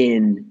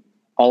in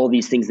all of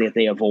these things that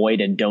they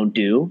avoid and don't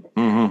do.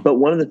 Mm-hmm. But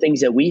one of the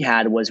things that we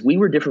had was we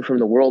were different from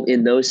the world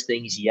in those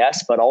things,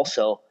 yes, but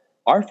also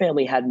our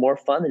family had more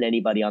fun than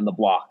anybody on the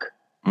block.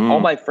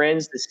 All my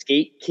friends, the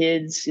skate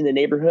kids in the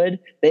neighborhood,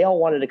 they all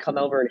wanted to come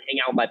over and hang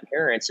out with my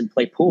parents and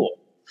play pool.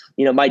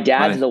 My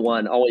dad's the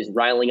one always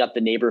riling up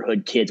the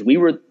neighborhood kids. We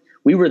were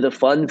the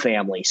fun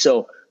family.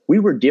 So we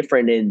were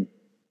different in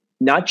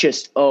not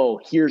just,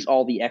 here's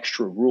all the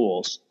extra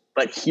rules,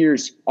 but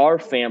here's our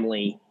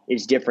family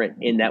is different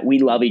in that we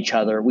love each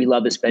other. We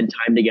love to spend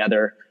time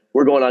together.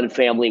 We're going on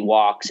family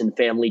walks and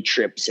family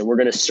trips, and we're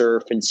going to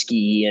surf and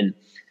ski. And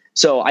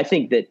so I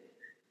think that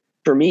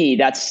for me,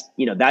 that's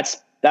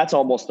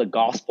almost the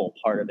gospel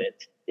part of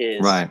it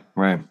is right.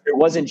 It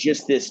wasn't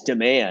just this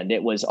demand.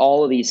 It was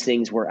all of these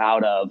things were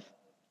out of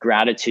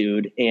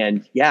gratitude.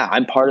 And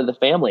I'm part of the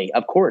family.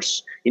 Of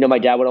course, my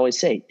dad would always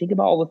say, think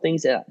about all the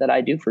things that I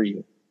do for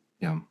you.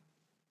 Yeah.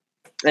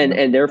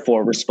 And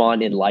therefore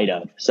respond in light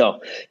of.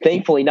 So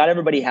thankfully, not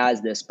everybody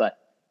has this, but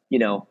I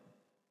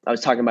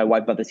was talking to my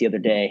wife about this the other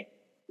day.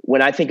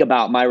 When I think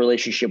about my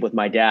relationship with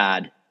my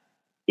dad,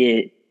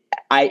 it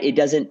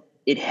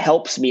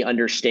helps me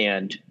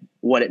understand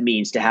what it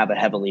means to have a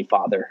heavenly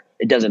father.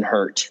 It doesn't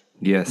hurt.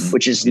 Yes.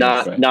 Which is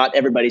not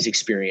everybody's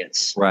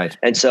experience. Right.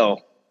 And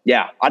so,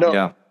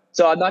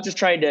 so I'm not just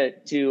trying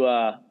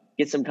to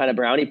get some kind of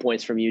brownie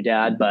points from you,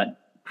 Dad, but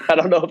I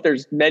don't know if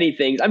there's many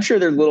things. I'm sure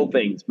there's little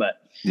things, but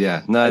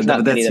there's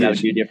not many that I would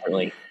do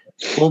differently.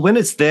 Well, when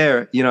it's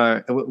there,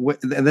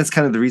 and that's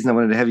kind of the reason I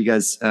wanted to have you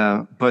guys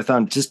both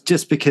on,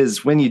 just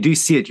because when you do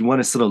see it, you want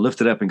to sort of lift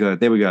it up and go,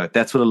 there we go.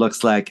 That's what it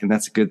looks like. And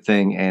that's a good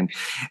thing. And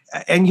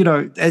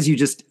as you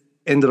just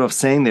ended off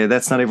saying there,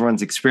 that's not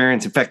everyone's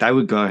experience. In fact, I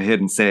would go ahead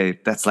and say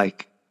that's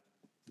like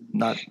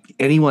not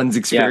anyone's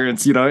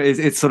experience.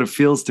 It sort of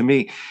feels to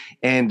me.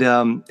 And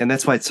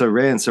that's why it's so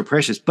rare and so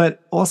precious.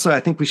 But also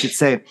I think we should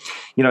say,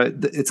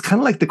 it's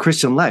kind of like the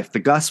Christian life, the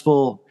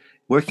gospel,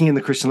 working in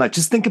the Christian life.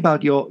 Just think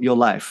about your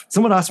life.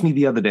 Someone asked me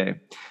the other day,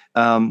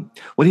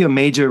 what are your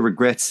major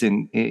regrets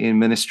in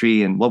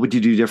ministry and what would you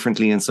do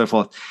differently and so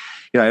forth?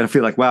 I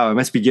feel like, wow, I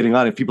must be getting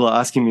on if people are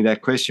asking me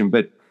that question.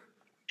 But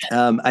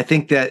I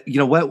think that,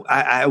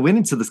 I went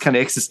into this kind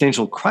of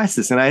existential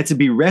crisis and I had to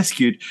be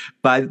rescued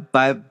by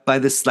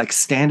this like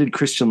standard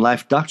Christian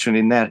life doctrine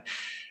in that,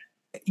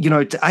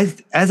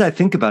 as I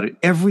think about it,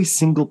 every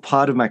single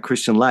part of my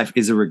Christian life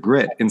is a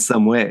regret in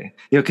some way,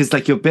 because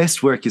like your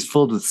best work is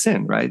filled with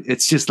sin, right?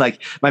 It's just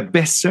like my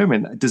best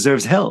sermon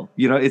deserves hell.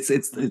 It's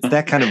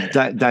that kind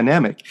of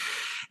dynamic.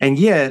 And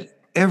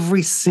yet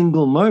every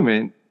single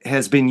moment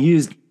has been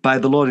used by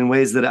the Lord in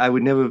ways that I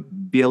would never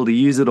be able to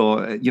use it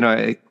or,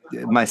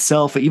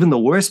 myself, or even the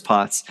worst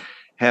parts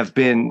have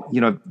been,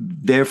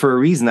 there for a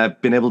reason.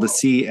 I've been able to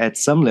see at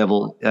some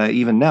level,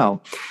 even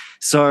now.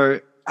 So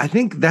I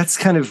think that's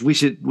kind of, we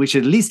should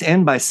at least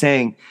end by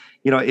saying,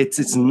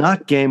 it's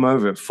not game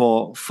over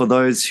for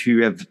those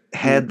who have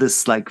had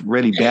this like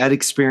really bad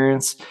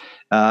experience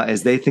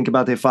as they think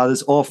about their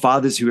fathers, or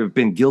fathers who have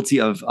been guilty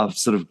of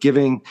sort of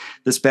giving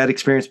this bad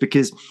experience,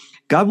 because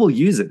God will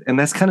use it. And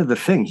that's kind of the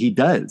thing he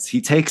does.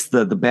 He takes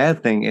the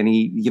bad thing and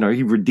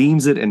he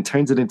redeems it and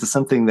turns it into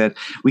something that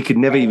we could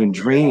never even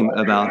dream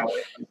about.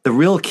 The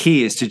real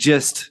key is to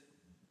just,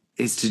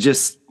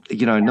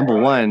 number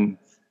one,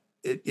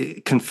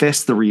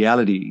 confess the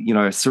reality,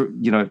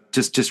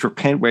 just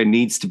repent where it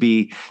needs to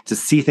be, to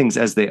see things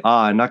as they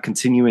are and not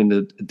continue in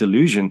the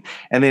delusion.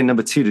 And then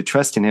number two, to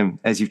trust in him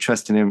as you've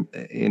trusted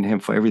in him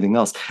for everything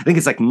else. I think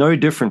it's like no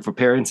different for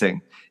parenting.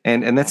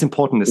 And that's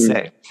important to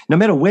say, no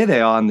matter where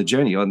they are on the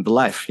journey or in the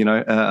life,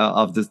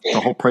 of the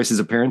whole process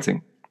of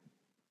parenting.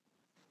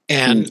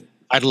 And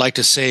I'd like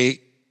to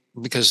say,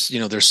 because,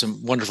 there's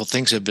some wonderful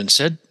things that have been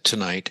said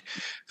tonight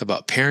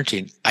about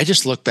parenting. I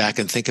just look back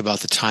and think about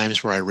the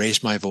times where I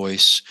raised my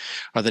voice,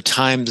 or the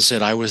times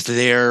that I was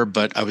there,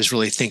 but I was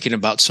really thinking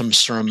about some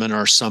sermon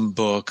or some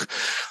book,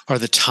 or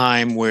the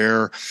time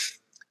where,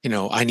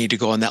 I need to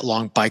go on that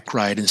long bike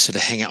ride instead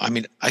of hang out. I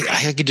mean,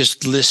 I could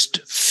just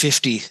list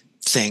 50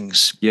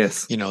 things,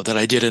 yes, that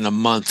I did in a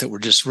month that were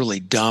just really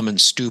dumb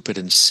and stupid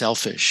and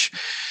selfish.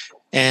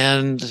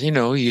 And,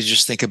 you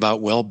just think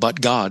about, well,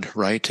 but God,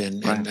 right?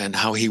 And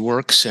how he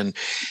works. And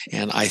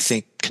I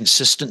think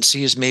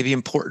consistency is maybe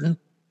important.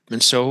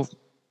 And so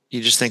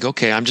you just think,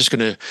 okay, I'm just going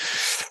to,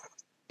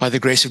 by the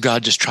grace of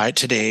God, just try it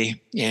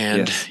today.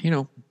 And,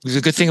 the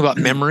good thing about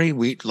memory,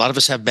 a lot of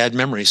us have bad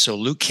memories. So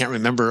Luke can't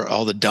remember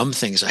all the dumb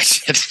things I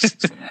did.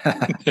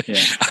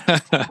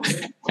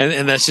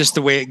 and that's just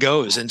the way it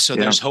goes. And so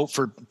there's hope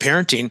for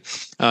parenting,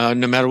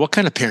 no matter what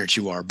kind of parent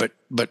you are. But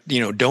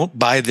don't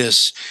buy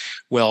this,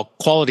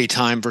 quality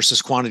time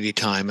versus quantity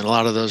time and a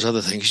lot of those other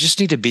things. You just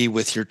need to be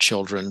with your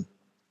children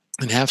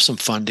and have some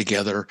fun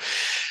together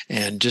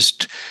and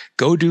just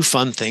go do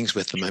fun things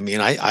with them. I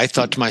mean, I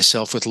thought to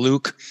myself with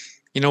Luke,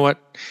 you know what,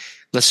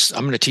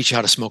 I'm going to teach you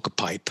how to smoke a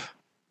pipe.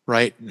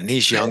 Right. And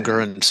he's younger.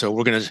 And so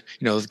we're going to,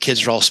 the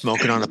kids are all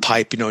smoking on a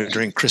pipe,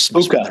 during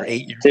Christmas when they're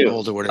 8 years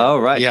old or whatever. Oh,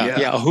 right.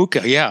 Yeah. A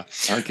hookah. Yeah.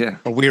 Okay.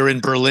 Or we were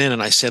in Berlin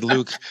and I said,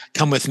 Luke,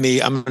 come with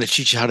me. I'm going to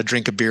teach you how to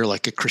drink a beer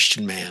like a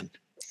Christian man.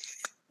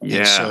 Yeah.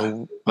 And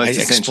so I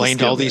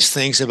explained all these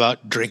things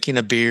about drinking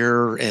a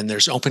beer, and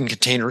there's open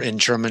container in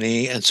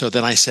Germany. And so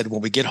then I said,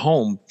 when we get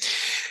home,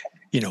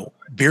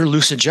 beer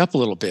loosens you up a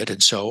little bit.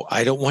 And so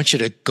I don't want you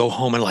to go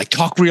home and like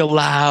talk real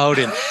loud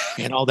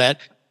and all that.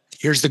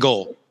 Here's the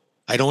goal.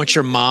 I don't want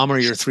your mom or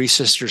your 3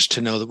 sisters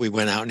to know that we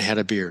went out and had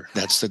a beer.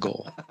 That's the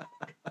goal.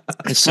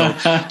 And so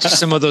just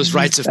some of those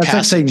rites of passage.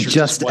 That's saying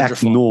just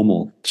act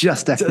normal.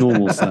 Just act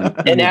normal, son.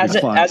 And as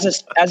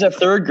a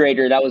third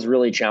grader, that was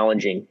really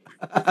challenging.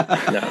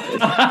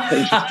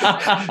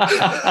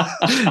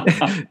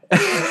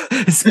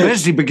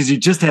 Especially because you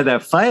just had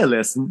that fire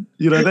lesson.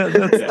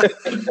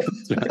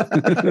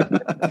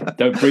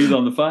 Don't breathe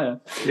on the fire.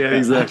 Yeah,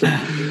 exactly.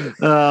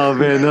 Oh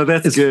man, no,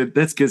 that's good.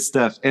 That's good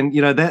stuff. And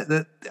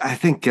that I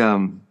think, I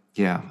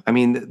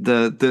mean,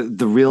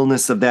 the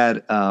realness of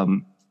that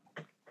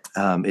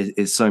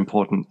is so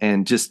important.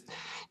 And just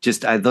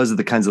those are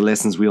the kinds of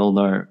lessons we all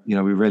know. We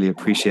really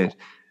appreciate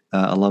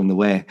along the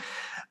way.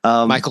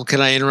 Michael,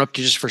 can I interrupt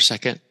you just for a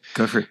second?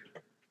 Go for it.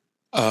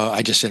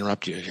 I just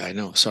interrupted you. I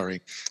know.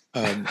 Sorry.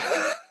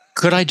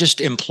 Could I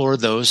just implore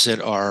those that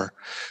are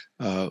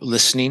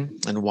listening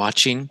and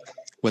watching,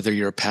 whether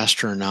you're a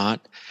pastor or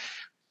not,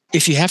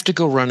 if you have to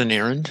go run an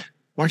errand,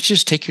 why don't you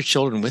just take your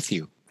children with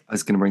you? I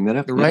was going to bring that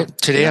up. Right. Yeah.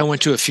 Today I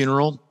went to a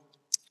funeral.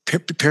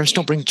 Parents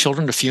don't bring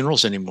children to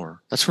funerals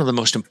anymore. That's one of the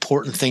most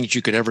important things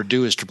you could ever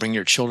do, is to bring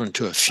your children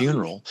to a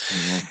funeral.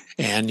 Mm-hmm.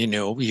 And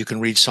you can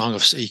read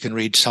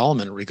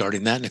Solomon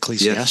regarding that in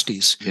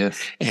Ecclesiastes.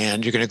 Yes.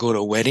 And you're going to go to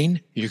a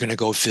wedding. You're going to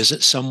go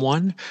visit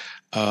someone.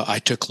 I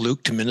took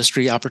Luke to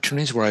ministry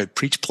opportunities where I would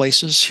preach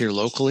places here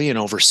locally and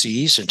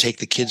overseas, and take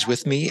the kids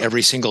with me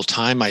every single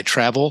time I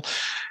travel.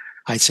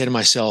 I'd say to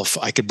myself,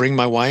 I could bring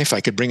my wife,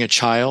 I could bring a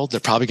child. They're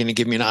probably going to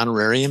give me an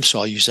honorarium, so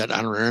I'll use that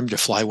honorarium to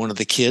fly one of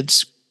the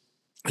kids.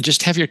 And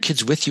just have your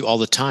kids with you all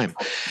the time.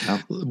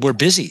 Yeah. We're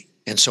busy.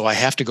 And so I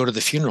have to go to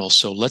the funeral.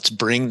 So let's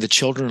bring the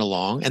children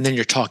along. And then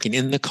you're talking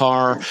in the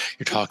car,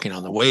 you're talking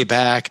on the way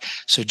back.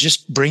 So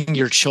just bring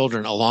your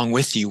children along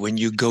with you when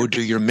you go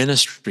do your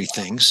ministry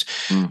things.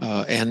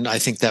 And I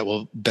think that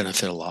will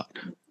benefit a lot.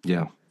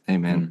 Yeah.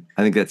 Amen.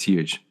 I think that's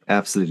huge.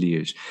 Absolutely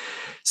huge.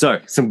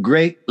 So some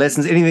great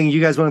lessons. Anything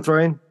you guys want to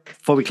throw in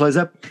before we close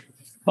up?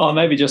 Oh,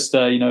 maybe just,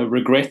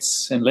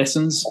 regrets and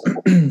lessons.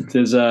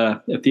 There's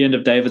at the end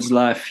of David's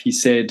life, he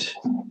said,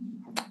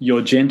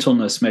 "Your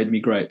gentleness made me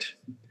great."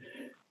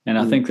 And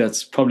I think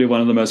that's probably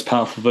one of the most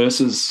powerful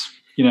verses,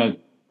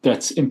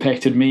 that's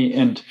impacted me.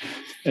 And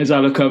as I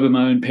look over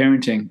my own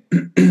parenting,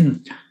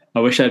 I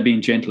wish I'd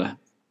been gentler,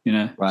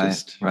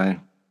 Right.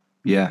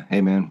 Yeah.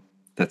 Amen.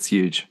 That's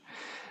huge.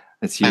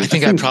 That's huge. I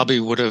think I probably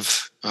would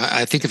have,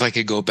 I think if I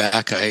could go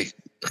back, I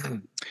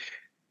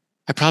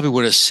probably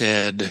would have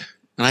said,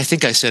 and I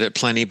think I said it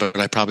plenty, but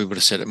I probably would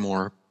have said it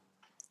more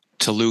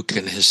to Luke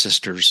and his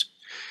sisters.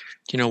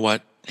 you know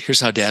what?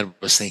 Here's how Dad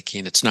was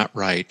thinking. It's not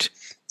right.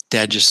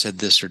 Dad just said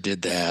this or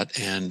did that.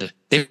 And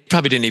they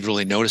probably didn't even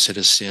really notice it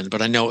as sin,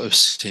 but I know it was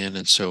sin.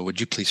 And so would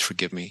you please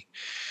forgive me?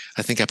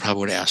 I think I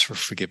probably would ask for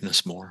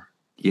forgiveness more.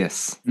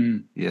 Yes.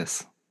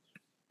 Yes.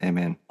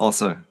 Amen.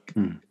 Also,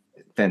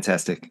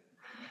 fantastic.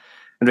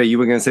 Andre, you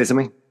were going to say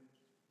something?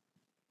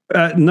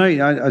 No,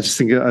 I just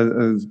think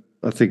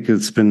I think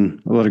it's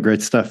been a lot of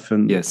great stuff.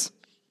 And yes,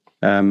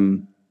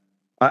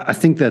 I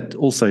think that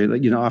also,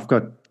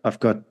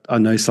 I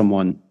know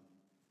someone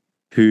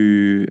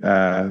who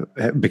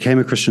became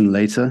a Christian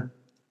later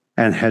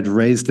and had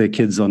raised their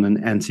kids on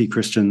an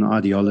anti-Christian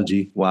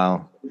ideology.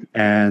 Wow.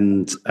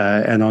 And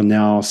are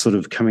now sort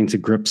of coming to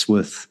grips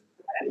with,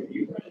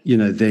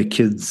 their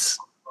kids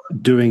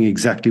doing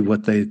exactly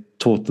what they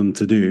taught them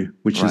to do,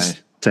 which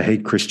is to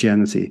hate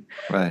Christianity.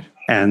 Right.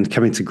 And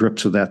coming to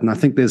grips with that. And I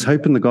think there's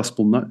hope in the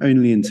gospel, not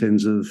only in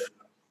terms of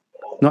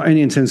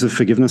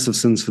forgiveness of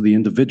sins for the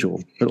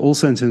individual, but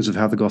also in terms of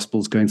how the gospel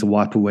is going to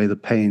wipe away the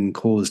pain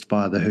caused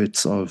by the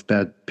hurts of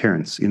bad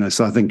parents.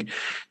 So I think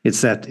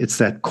it's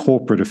that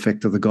corporate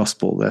effect of the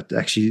gospel that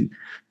actually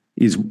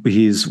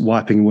he's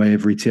wiping away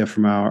every tear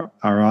from our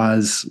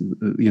eyes.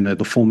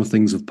 The former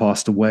things have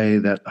passed away.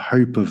 That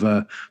hope of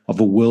a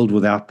world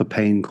without the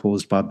pain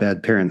caused by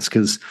bad parents.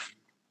 Because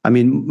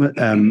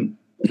my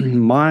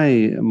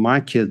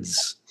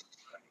kids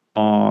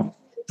are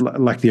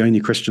like the only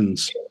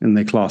Christians in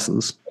their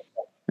classes,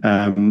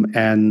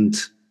 and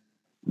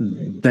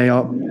they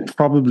are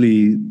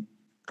probably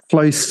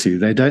close to.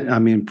 There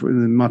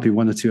might be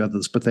one or two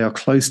others, but they are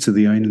close to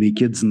the only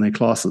kids in their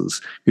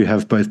classes who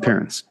have both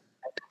parents.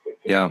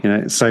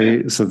 Yeah. So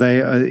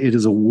they are, it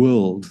is a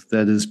world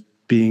that is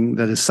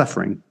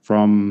suffering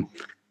from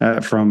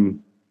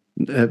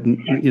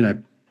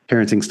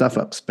parenting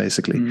stuff-ups,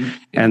 basically.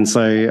 And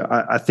so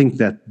I think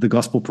that the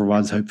gospel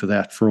provides hope for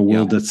that, for a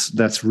world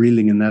that's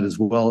reeling in that as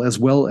well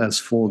as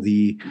for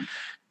the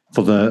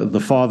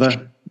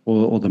father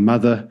or the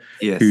mother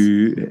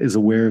who is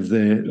aware of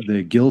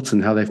their guilt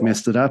and how they've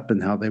messed it up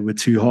and how they were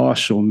too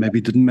harsh or maybe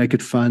didn't make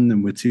it fun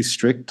and were too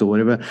strict or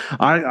whatever.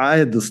 I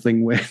had this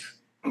thing where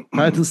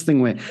I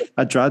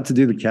tried to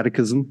do the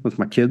catechism with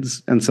my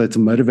kids, and so to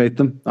motivate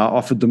them, I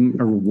offered them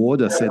a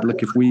reward. I said,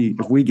 "Look, if we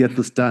get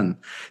this done,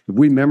 if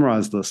we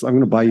memorize this, I'm going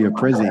to buy you a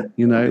Prezi.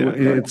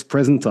 It's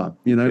present time.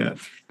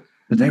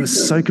 But they were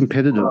so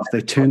competitive;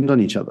 they turned on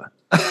each other.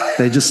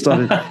 They just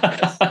started.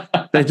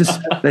 They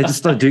just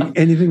started doing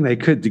anything they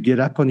could to get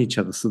up on each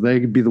other, so they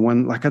could be the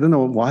one. Like, I don't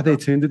know why they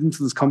turned it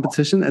into this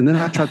competition. And then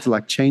I tried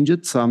to change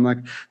it. So I'm like,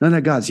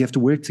 no, guys, you have to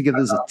work together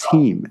as a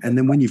team. And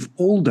then when you've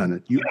all done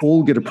it, you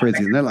all get a Prezi.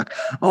 And they're like,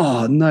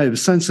 oh no,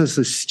 so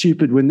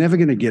stupid. We're never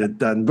going to get it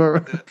done,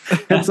 bro.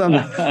 And so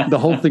the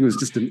whole thing was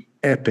just an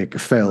epic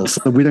fail.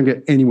 So we don't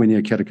get anywhere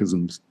near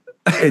catechisms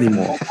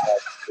anymore.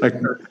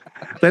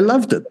 They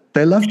loved it,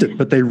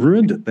 but they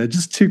ruined it. They're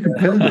just too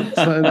competitive.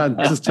 So I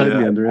just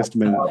totally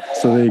underestimated it.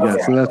 So there you go.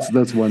 So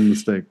that's one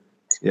mistake.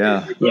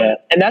 Yeah. Yeah.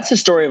 And that's the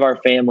story of our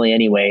family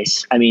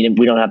anyways. I mean,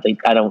 we don't have to,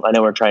 I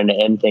know we're trying to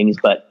end things,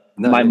 but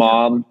my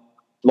mom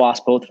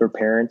lost both of her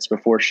parents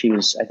before she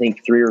was, I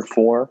think, 3 or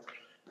 4.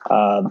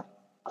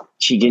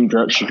 She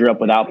grew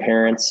up without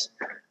parents.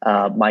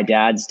 My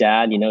dad's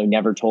dad,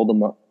 never told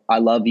him, I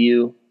love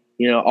you.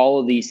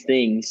 All of these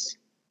things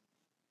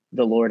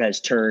the Lord has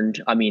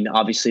turned,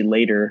 obviously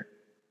later,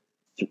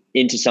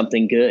 into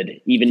something good,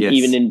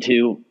 even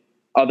into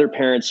other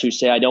parents who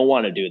say, I don't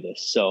want to do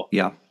this. So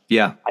yeah.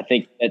 I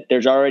think that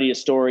there's already a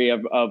story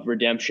of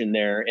redemption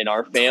there in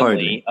our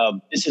family.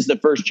 Totally. This is the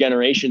first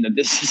generation that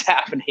this is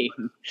happening.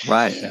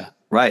 Right. Yeah.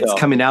 Right. So, it's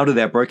coming out of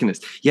that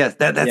brokenness. Yes.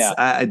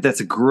 That's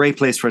a great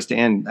place for us to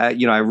end.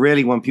 I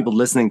really want people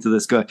listening to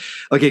this go,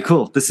 okay,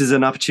 cool. This is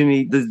an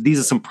opportunity. These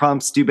are some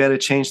prompts, do better,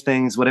 change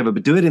things, whatever,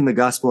 but do it in the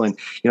gospel. And,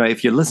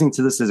 if you're listening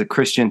to this as a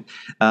Christian,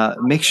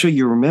 make sure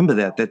you remember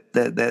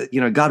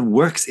that God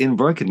works in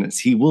brokenness.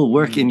 He will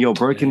work in your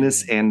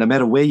brokenness. And no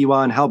matter where you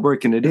are and how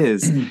broken it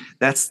is,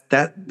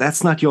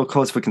 that's not your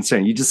cause for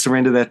concern. You just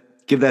surrender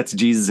that, give that to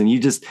Jesus, and you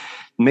just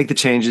make the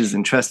changes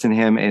and trust in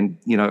him. And,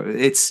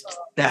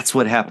 that's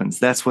what happens.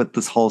 That's what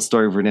this whole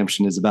story of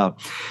redemption is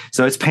about.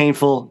 So it's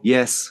painful.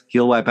 Yes,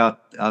 he'll wipe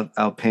out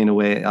our pain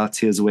away, our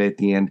tears away at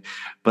the end.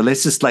 But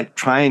let's just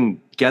try and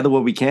gather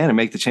what we can and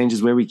make the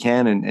changes where we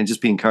can and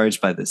just be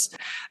encouraged by this.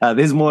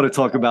 There's more to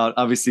talk about.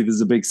 Obviously, this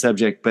is a big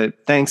subject, but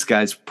thanks,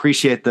 guys.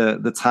 Appreciate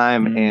the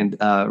time and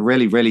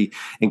really, really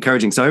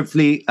encouraging. So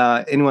hopefully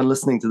anyone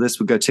listening to this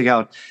will go check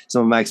out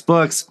some of Mike's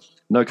books,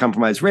 No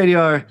Compromise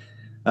Radio.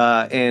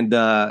 And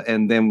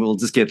then we'll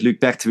just get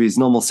Luke back to his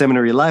normal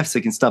seminary life so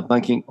he can start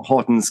bunking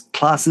Horton's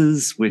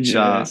classes, which,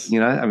 I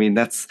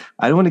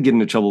don't want to get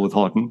into trouble with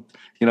Horton.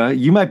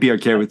 You might be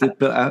okay with it,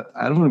 but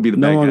I don't want to be the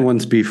bad guy. No one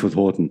wants beef with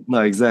Horton. No,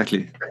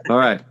 exactly. All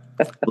right.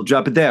 We'll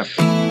drop it there.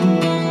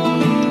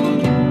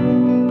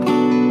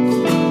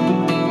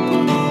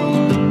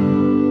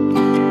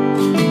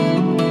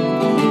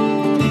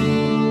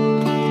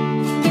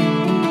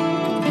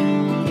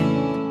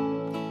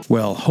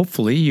 Well,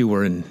 hopefully you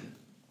were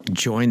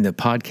join the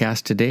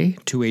podcast today,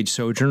 Two-Age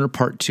Sojourner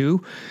Part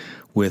 2,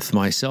 with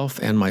myself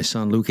and my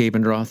son, Luke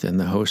Abendroth, and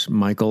the hosts,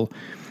 Michael,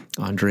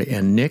 Andre,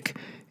 and Nick.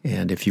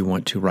 And if you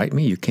want to write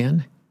me, you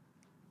can.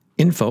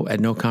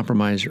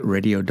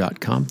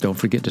 info@nocompromiseradio.com. Don't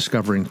forget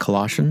discovering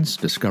Colossians,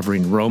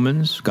 discovering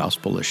Romans,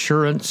 gospel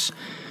assurance,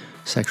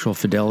 sexual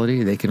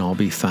fidelity. They can all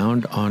be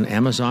found on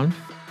Amazon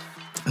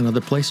and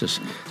other places.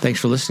 Thanks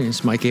for listening.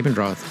 It's Mike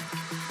Abendroth.